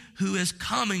he who is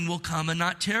coming will come and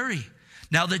not tarry.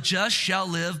 Now the just shall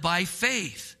live by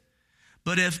faith.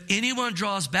 But if anyone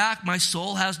draws back, my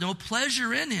soul has no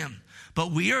pleasure in him.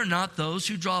 But we are not those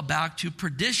who draw back to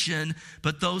perdition,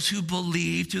 but those who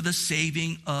believe to the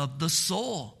saving of the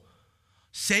soul.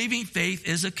 Saving faith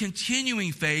is a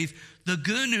continuing faith. The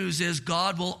good news is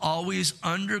God will always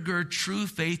undergird true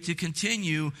faith to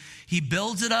continue. He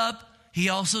builds it up. He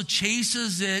also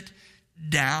chases it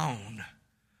down.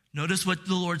 Notice what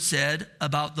the Lord said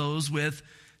about those with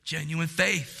genuine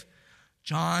faith.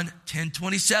 John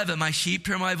 10:27, my sheep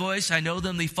hear my voice. I know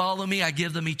them, they follow me. I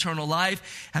give them eternal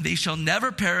life, and they shall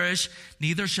never perish,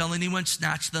 neither shall anyone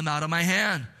snatch them out of my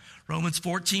hand. Romans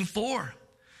 14:4.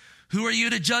 Who are you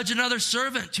to judge another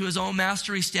servant? To his own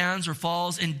master he stands or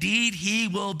falls. Indeed, he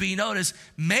will be, notice,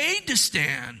 made to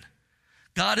stand.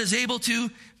 God is able to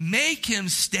make him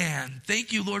stand.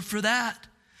 Thank you, Lord, for that.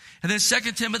 And then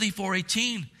 2 Timothy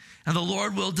 4:18. And the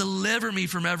Lord will deliver me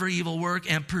from every evil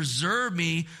work and preserve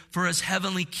me for his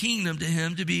heavenly kingdom. To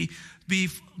him to be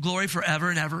glory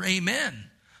forever and ever. Amen.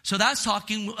 So that's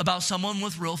talking about someone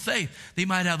with real faith. They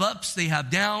might have ups, they have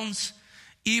downs.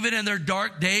 Even in their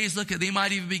dark days, they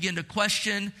might even begin to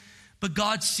question. But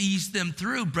God sees them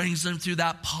through, brings them through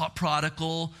that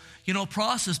prodigal,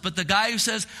 process. But the guy who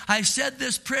says, I said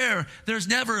this prayer, there's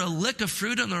never a lick of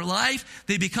fruit in their life.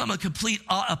 They become a complete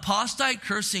apostate,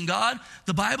 cursing God.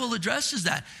 The Bible addresses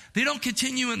that. They don't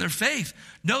continue in their faith.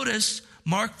 Notice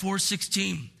Mark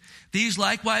 4:16. These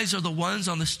likewise are the ones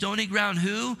on the stony ground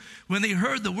who, when they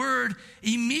heard the word,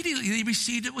 immediately they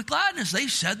received it with gladness. They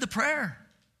said the prayer.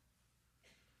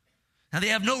 Now they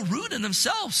have no root in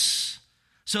themselves.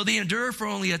 So they endure for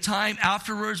only a time.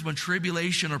 Afterwards, when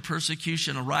tribulation or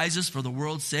persecution arises for the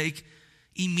world's sake,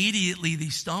 immediately they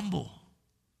stumble.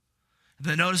 And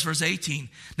then notice verse 18.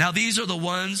 Now these are the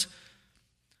ones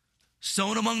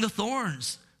sown among the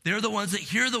thorns. They're the ones that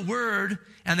hear the word,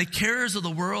 and the cares of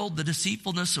the world, the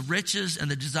deceitfulness of riches,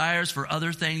 and the desires for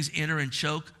other things enter and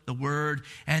choke the word,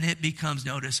 and it becomes,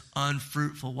 notice,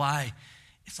 unfruitful. Why?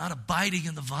 It's not abiding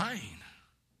in the vine.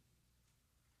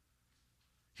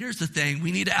 Here's the thing.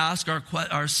 We need to ask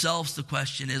ourselves the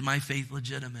question, is my faith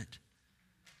legitimate?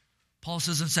 Paul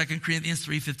says in 2 Corinthians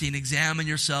 3:15, examine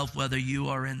yourself whether you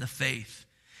are in the faith.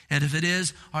 And if it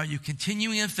is, are you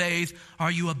continuing in faith?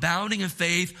 Are you abounding in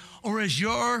faith? Or is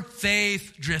your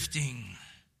faith drifting?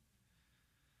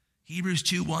 Hebrews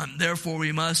 2:1, therefore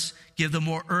we must give the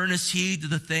more earnest heed to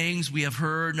the things we have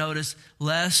heard, notice,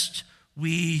 lest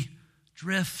we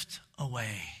drift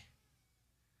away.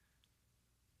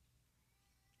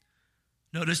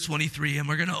 Notice 23, and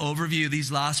we're going to overview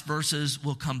these last verses.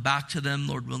 We'll come back to them,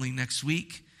 Lord willing, next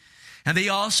week. And they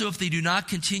also, if they do not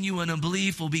continue in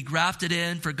unbelief, will be grafted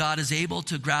in, for God is able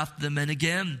to graft them in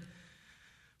again.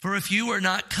 For if you were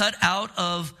not cut out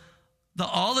of the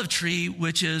olive tree,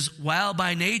 which is wild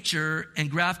by nature,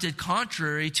 and grafted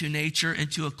contrary to nature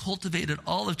into a cultivated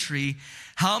olive tree,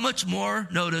 how much more,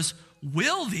 notice,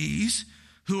 will these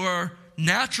who are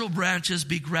natural branches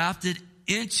be grafted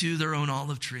into their own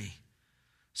olive tree?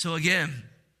 So again,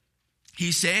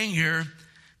 he's saying here,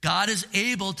 God is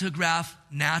able to graft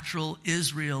natural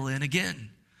Israel in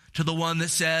again. To the one that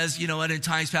says, in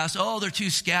times past, they're too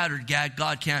scattered.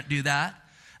 God can't do that.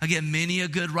 Again, many a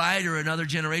good writer in other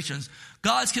generations.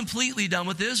 God's completely done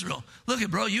with Israel. Look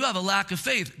bro, you have a lack of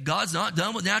faith. God's not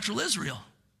done with natural Israel.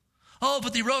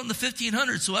 But they wrote in the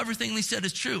 1500s, so everything they said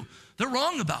is true. They're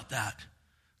wrong about that.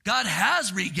 God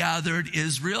has regathered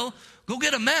Israel. Go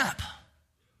get a map.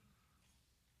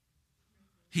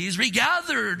 He's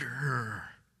regathered her.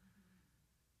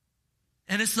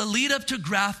 And it's the lead up to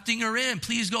grafting her in.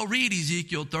 Please go read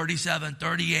Ezekiel 37,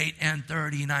 38, and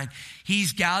 39.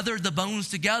 He's gathered the bones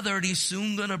together, and he's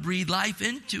soon going to breathe life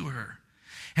into her.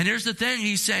 And here's the thing.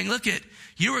 He's saying,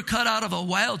 you were cut out of a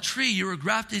wild tree. You were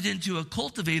grafted into a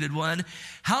cultivated one.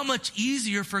 How much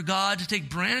easier for God to take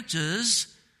branches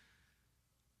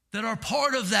that are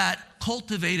part of that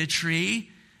cultivated tree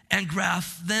and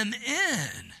graft them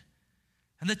in.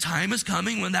 And the time is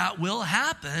coming when that will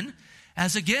happen,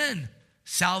 as again,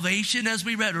 salvation, as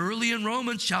we read early in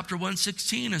Romans chapter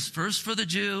 1:16, is first for the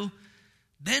Jew,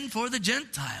 then for the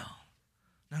Gentile.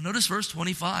 Now notice verse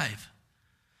 25.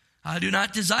 I do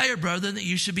not desire, brethren, that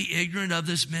you should be ignorant of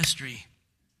this mystery.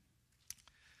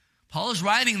 Paul is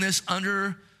writing this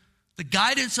under the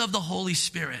guidance of the Holy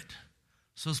Spirit.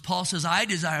 So as Paul says, I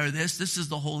desire this, this is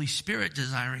the Holy Spirit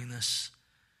desiring this.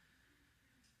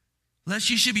 Lest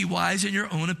you should be wise in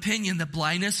your own opinion, that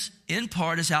blindness in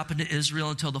part has happened to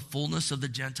Israel until the fullness of the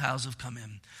Gentiles have come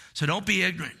in. So don't be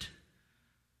ignorant.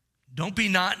 Don't be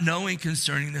not knowing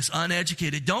concerning this,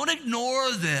 uneducated. Don't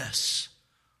ignore this.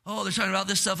 Oh, they're talking about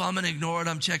this stuff. I'm going to ignore it.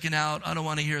 I'm checking out. I don't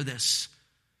want to hear this.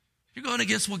 You're going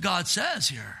against what God says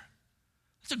here.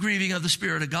 It's a grieving of the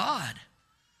Spirit of God.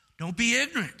 Don't be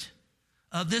ignorant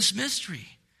of this mystery.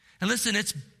 And listen,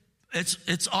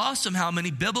 it's awesome how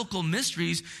many biblical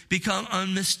mysteries become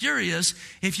unmysterious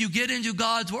if you get into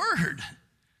God's word.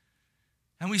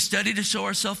 And we study to show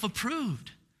ourselves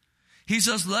approved. He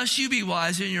says, lest you be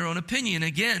wise in your own opinion.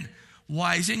 Again,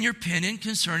 wise in your opinion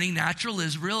concerning natural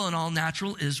Israel and all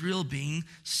natural Israel being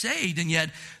saved. And yet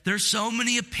there's so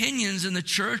many opinions in the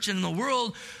church and in the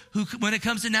world who, when it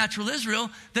comes to natural Israel,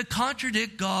 that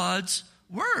contradict God's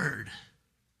word.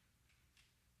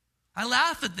 I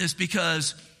laugh at this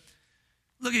because,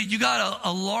 look, you got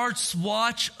a large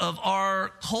swatch of our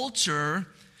culture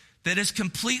that is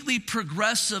completely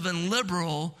progressive and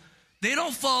liberal. They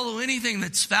don't follow anything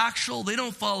that's factual. They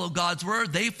don't follow God's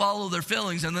word. They follow their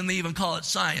feelings, and then they even call it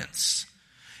science.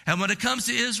 And when it comes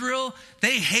to Israel,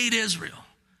 they hate Israel.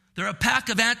 They're a pack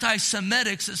of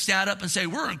anti-Semitics that stand up and say,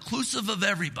 we're inclusive of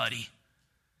everybody.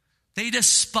 They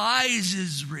despise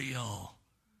Israel.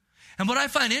 And what I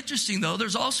find interesting, though,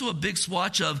 there's also a big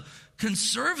swatch of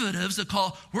conservatives that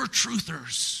call, we're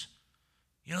truthers.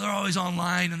 You know, they're always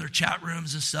online in their chat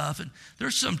rooms and stuff, and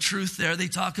there's some truth there they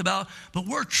talk about, but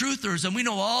we're truthers, and we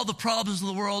know all the problems in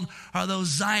the world are those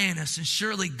Zionists, and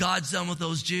surely God's done with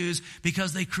those Jews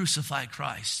because they crucified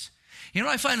Christ. You know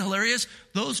what I find hilarious?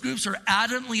 Those groups are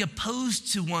adamantly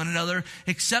opposed to one another,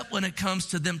 except when it comes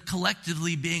to them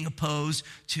collectively being opposed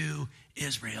to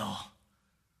Israel.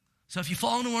 So if you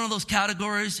fall into one of those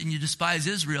categories and you despise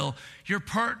Israel, you're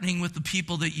partnering with the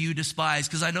people that you despise.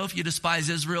 Because I know if you despise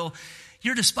Israel,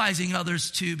 you're despising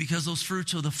others too, because those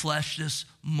fruits of the flesh just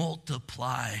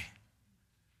multiply.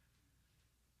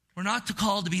 We're not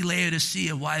called to be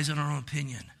Laodicea, wise in our own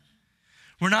opinion.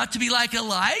 We're not to be like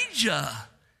Elijah.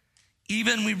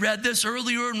 Even we read this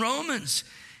earlier in Romans.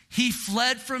 He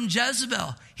fled from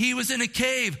Jezebel. He was in a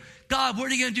cave. God,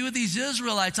 what are you going to do with these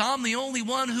Israelites? I'm the only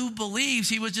one who believes.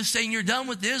 He was just saying, you're done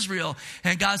with Israel.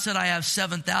 And God said, I have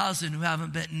 7,000 who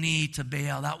haven't bent knee to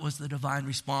Baal. That was the divine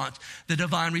response. The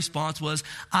divine response was,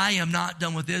 I am not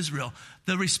done with Israel.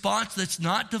 The response that's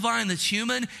not divine, that's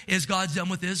human, is God's done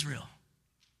with Israel.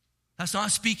 That's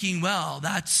not speaking well.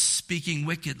 That's speaking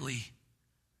wickedly.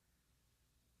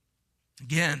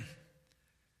 Again,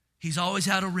 he's always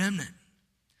had a remnant.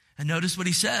 And notice what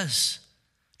he says.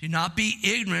 Do not be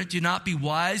ignorant, do not be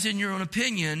wise in your own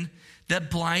opinion, that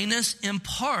blindness in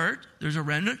part, there's a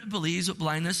remnant who believes that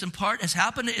blindness in part has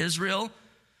happened to Israel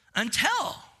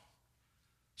until.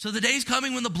 So the day's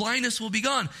coming when the blindness will be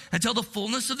gone, until the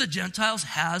fullness of the Gentiles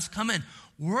has come in.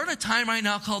 We're in a time right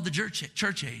now called the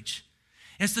church age.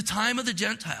 It's the time of the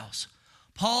Gentiles.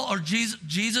 Paul, or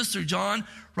Jesus through John,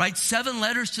 writes 7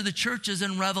 letters to the churches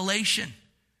in Revelation.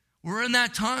 We're in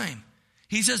that time.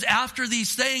 He says, after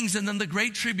these things, and then the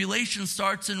great tribulation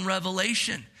starts in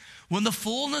Revelation. When the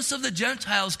fullness of the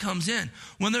Gentiles comes in,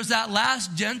 when there's that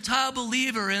last Gentile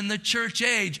believer in the church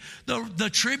age, the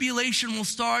tribulation will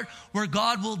start where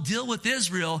God will deal with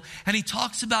Israel. And he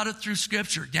talks about it through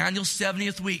Scripture. Daniel's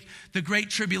 70th week, the great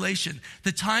tribulation,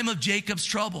 the time of Jacob's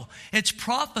trouble. It's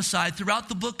prophesied throughout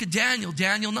the book of Daniel,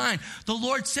 Daniel 9. The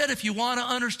Lord said, if you want to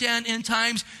understand end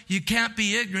times, you can't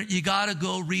be ignorant. You got to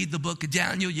go read the book of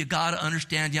Daniel. You got to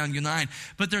understand Daniel 9.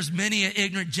 But there's many an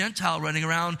ignorant Gentile running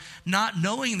around not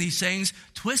knowing these things,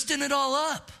 twisting it all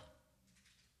up.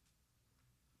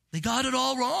 They got it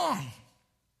all wrong.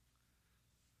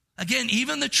 Again,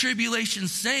 even the tribulation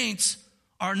saints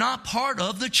are not part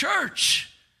of the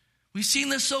church. We've seen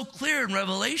this so clear in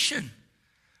Revelation.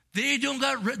 They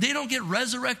don't get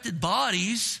resurrected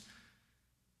bodies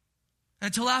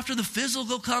until after the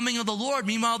physical coming of the Lord.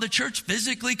 Meanwhile, the church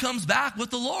physically comes back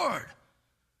with the Lord.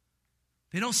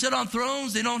 They don't sit on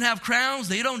thrones. They don't have crowns.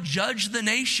 They don't judge the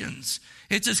nations.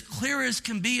 It's as clear as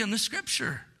can be in the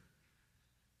Scripture.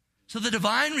 So the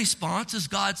divine response is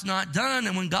God's not done.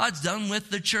 And when God's done with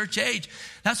the church age,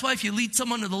 that's why if you lead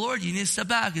someone to the Lord, you need to step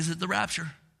back. Is it the rapture?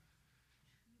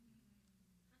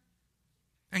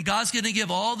 And God's going to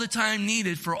give all the time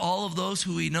needed for all of those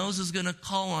who he knows is going to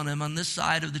call on him on this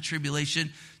side of the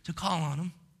tribulation to call on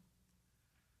him.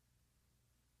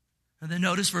 And then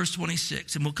notice verse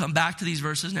 26, and we'll come back to these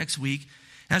verses next week.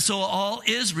 And so all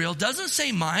Israel, doesn't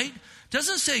say might,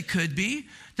 doesn't say could be,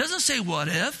 doesn't say what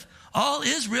if. All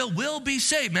Israel will be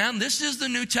saved, man. This is the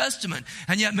New Testament.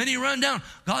 And yet many run down.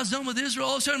 God's done with Israel.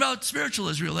 Oh, he's talking about spiritual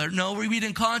Israel there. No, we read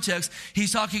in context.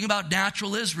 He's talking about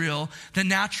natural Israel. The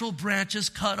natural branch is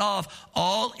cut off.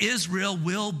 All Israel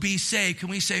will be saved. Can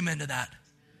we say amen to that?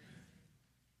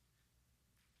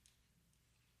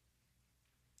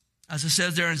 As it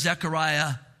says there in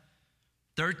Zechariah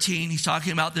 13, he's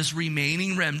talking about this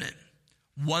remaining remnant.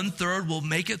 1/3 will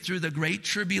make it through the great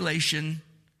tribulation.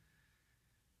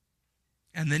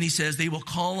 And then he says, they will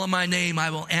call on my name. I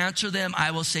will answer them.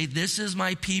 I will say, this is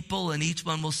my people. And each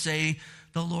one will say,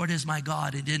 the Lord is my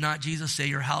God. And did not Jesus say,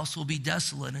 your house will be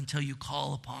desolate until you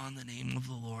call upon the name of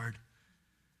the Lord?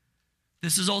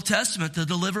 This is Old Testament. The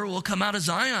deliverer will come out of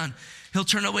Zion. He'll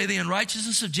turn away the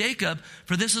unrighteousness of Jacob,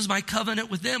 for this is my covenant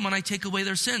with them when I take away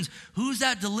their sins. Who's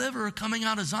that deliverer coming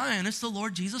out of Zion? It's the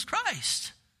Lord Jesus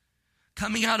Christ,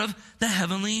 coming out of the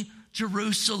heavenly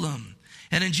Jerusalem.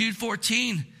 And in Jude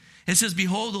 14, it says,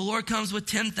 behold, the Lord comes with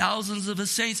 10,000s of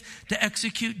his saints to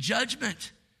execute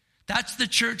judgment. That's the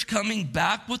church coming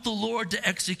back with the Lord to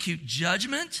execute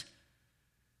judgment.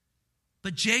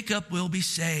 But Jacob will be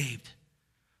saved.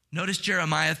 Notice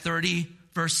Jeremiah 30,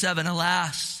 verse 7.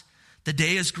 Alas, the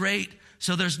day is great,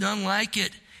 so there's none like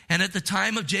it. And at the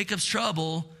time of Jacob's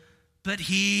trouble, but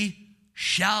he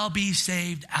shall be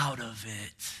saved out of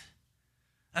it.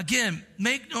 Again,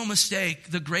 make no mistake,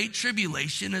 the Great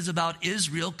Tribulation is about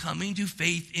Israel coming to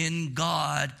faith in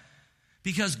God,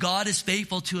 because God is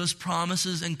faithful to his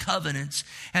promises and covenants.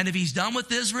 And if he's done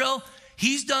with Israel,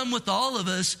 he's done with all of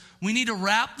us. We need to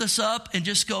wrap this up and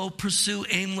just go pursue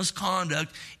aimless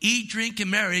conduct. Eat, drink, and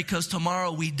marry, because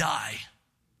tomorrow we die.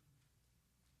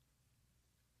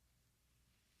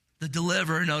 The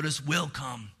deliverer, notice, will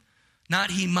come. Not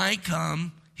he might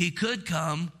come. He could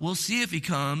come. We'll see if he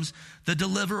comes. The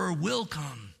deliverer will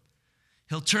come.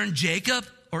 He'll turn Jacob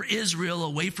or Israel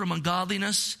away from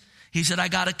ungodliness. He said, I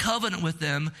got a covenant with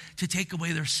them to take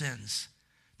away their sins.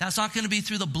 That's not going to be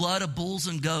through the blood of bulls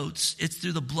and goats. It's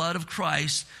through the blood of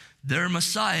Christ, their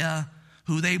Messiah,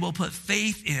 who they will put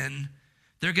faith in.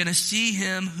 They're going to see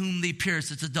him whom they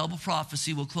pierced. It's a double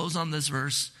prophecy. We'll close on this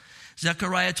verse.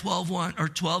 Zechariah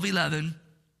 12:11.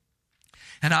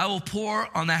 And I will pour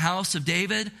on the house of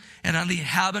David and on the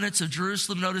inhabitants of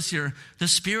Jerusalem, notice here, the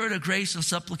spirit of grace and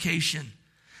supplication.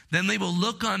 Then they will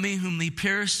look on me whom they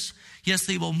pierced. Yes,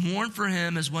 they will mourn for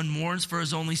him as one mourns for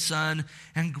his only son,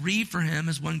 and grieve for him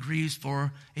as one grieves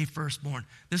for a firstborn.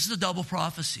 This is a double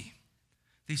prophecy.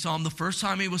 They saw him the first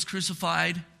time he was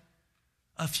crucified.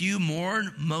 A few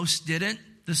mourned, most didn't.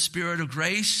 The spirit of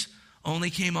grace only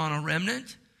came on a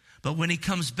remnant. But when he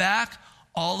comes back,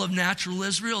 all of natural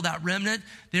Israel, that remnant,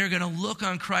 they're going to look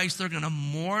on Christ. They're going to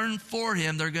mourn for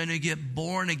him. They're going to get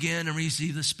born again and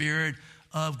receive the spirit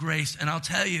of grace. And I'll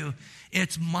tell you,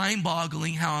 it's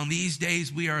mind-boggling how in these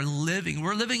days we are living.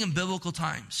 We're living in biblical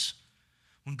times.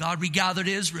 When God regathered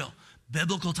Israel,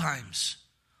 biblical times.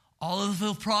 All of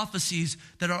the prophecies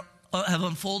that have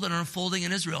unfolded and are unfolding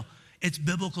in Israel, it's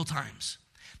biblical times.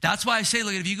 That's why I say,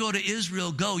 look, if you go to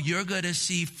Israel, you're going to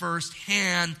see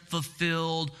firsthand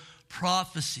fulfilled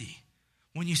prophecy.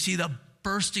 When you see the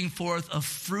bursting forth of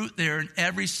fruit there in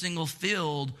every single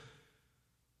field,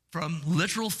 from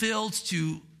literal fields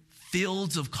to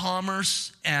fields of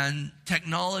commerce and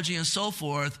technology and so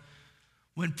forth,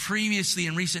 when previously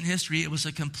in recent history it was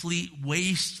a complete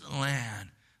wasteland.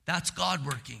 That's God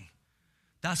working.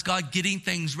 That's God getting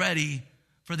things ready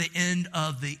for the end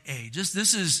of the age.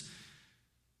 This is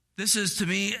to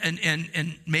me,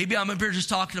 and maybe I'm up here just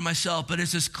talking to myself, but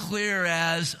it's as clear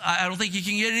as, I don't think you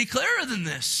can get any clearer than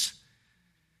this.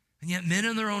 And yet men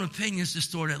in their own opinions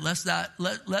distort it. Let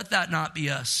that not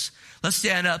be us. Let's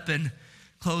stand up and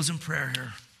close in prayer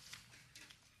here.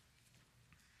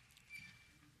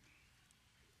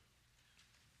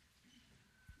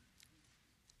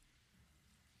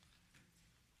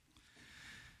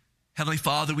 Heavenly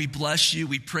Father, we bless you.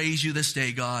 We praise you this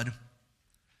day, God.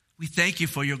 We thank you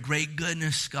for your great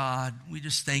goodness, God. We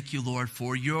just thank you, Lord,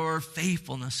 for your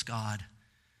faithfulness, God.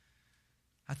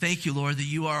 I thank you, Lord, that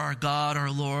you are our God, our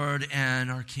Lord,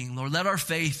 and our King. Lord, let our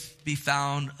faith be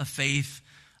found a faith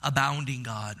abounding,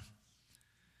 God.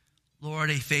 Lord,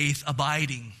 a faith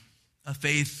abiding, a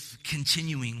faith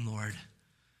continuing, Lord.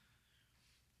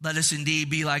 Let us indeed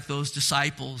be like those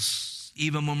disciples.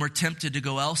 Even when we're tempted to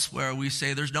go elsewhere, we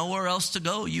say, there's nowhere else to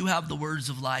go. You have the words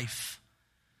of life.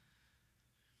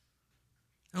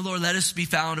 And Lord, let us be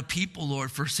found a people, Lord,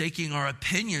 forsaking our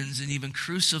opinions and even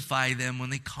crucify them when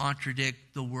they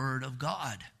contradict the word of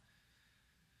God.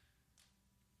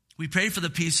 We pray for the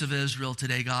peace of Israel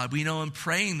today, God. We know in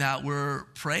praying that we're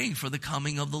praying for the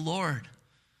coming of the Lord.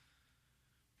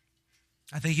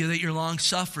 I thank you that you're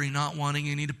long-suffering, not wanting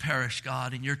any to perish,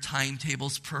 God, and your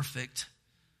timetable's perfect.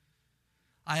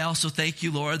 I also thank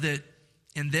you, Lord, that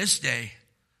in this day,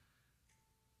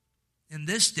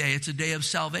 it's a day of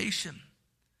salvation.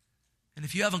 And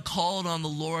if you haven't called on the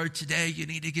Lord today, you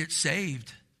need to get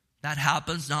saved. That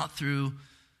happens not through,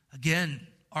 again,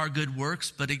 our good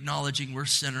works, but acknowledging we're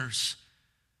sinners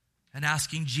and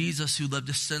asking Jesus, who lived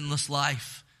a sinless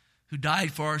life, who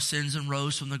died for our sins and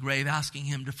rose from the grave, asking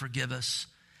him to forgive us,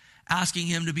 asking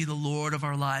him to be the Lord of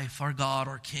our life, our God,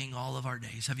 our King, all of our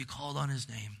days. Have you called on his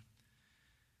name?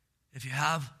 If you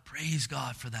have, praise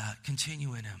God for that.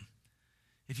 Continue in him.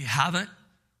 If you haven't,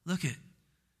 look it.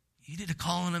 You need to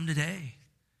call on him today.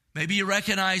 Maybe you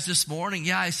recognize this morning,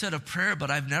 I said a prayer,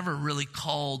 but I've never really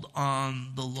called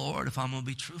on the Lord, if I'm going to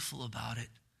be truthful about it.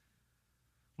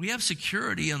 We have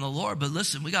security in the Lord, but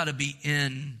listen, we got to be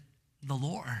in the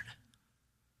Lord.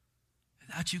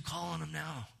 That's you calling him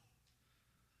now.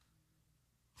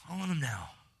 Calling him now.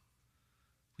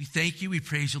 We thank you, we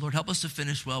praise you, Lord. Help us to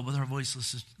finish well with our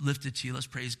voices lifted to you. Let's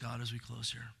praise God as we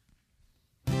close here.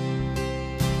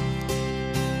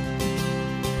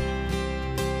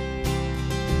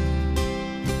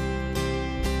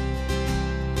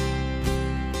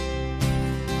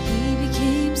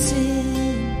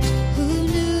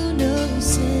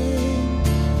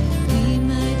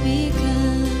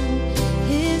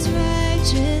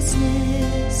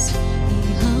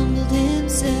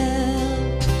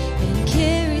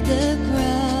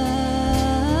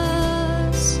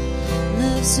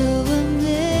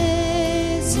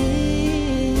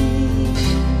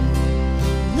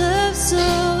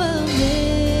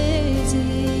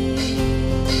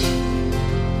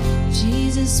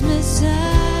 Jesus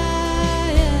Messiah.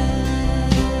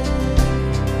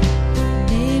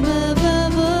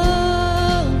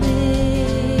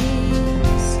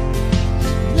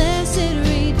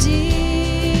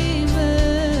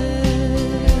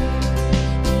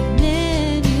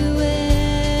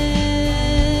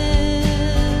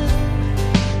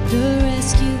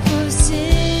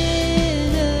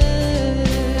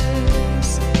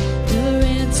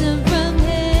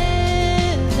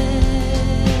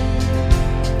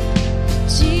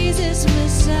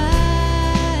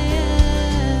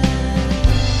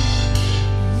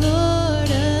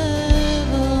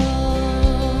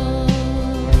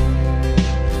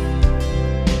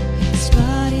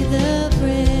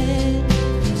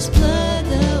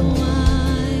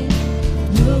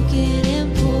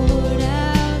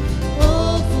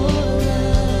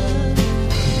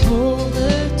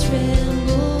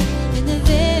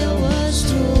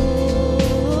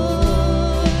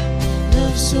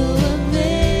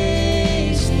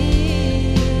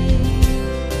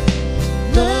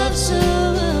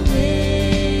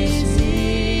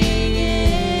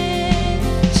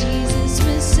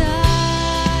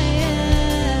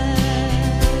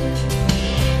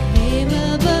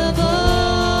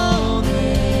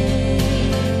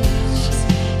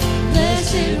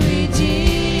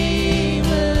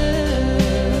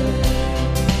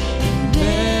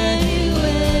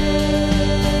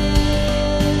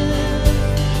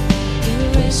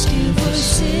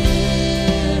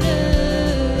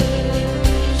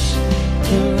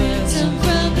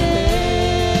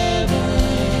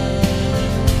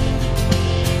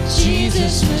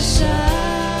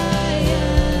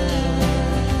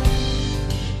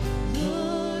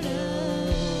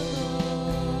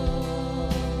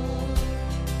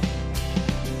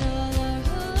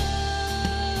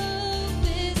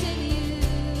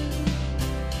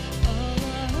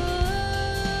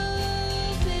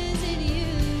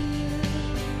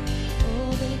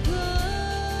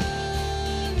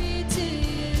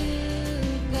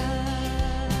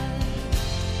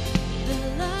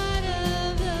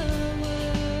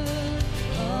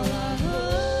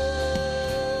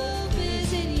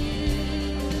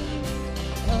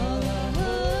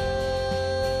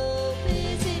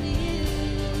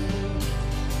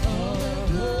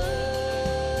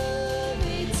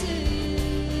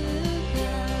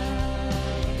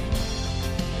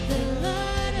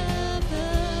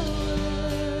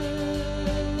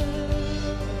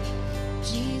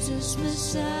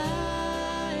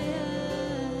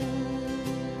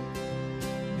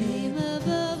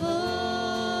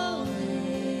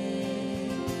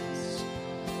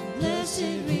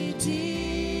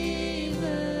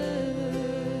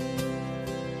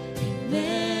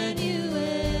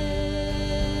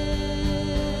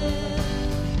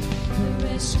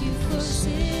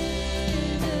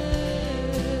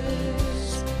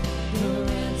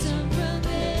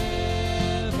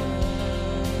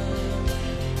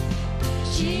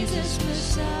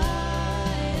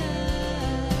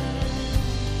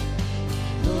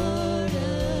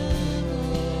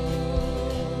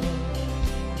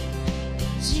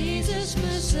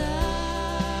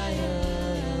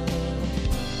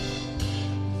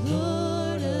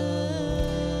 Lord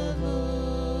of all.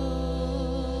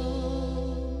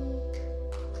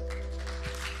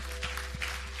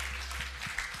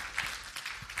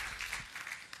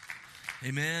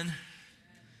 Amen.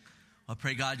 I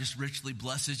pray God just richly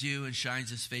blesses you and shines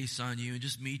his face on you and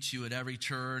just meets you at every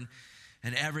turn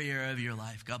and every area of your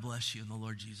life. God bless you in the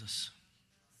Lord Jesus.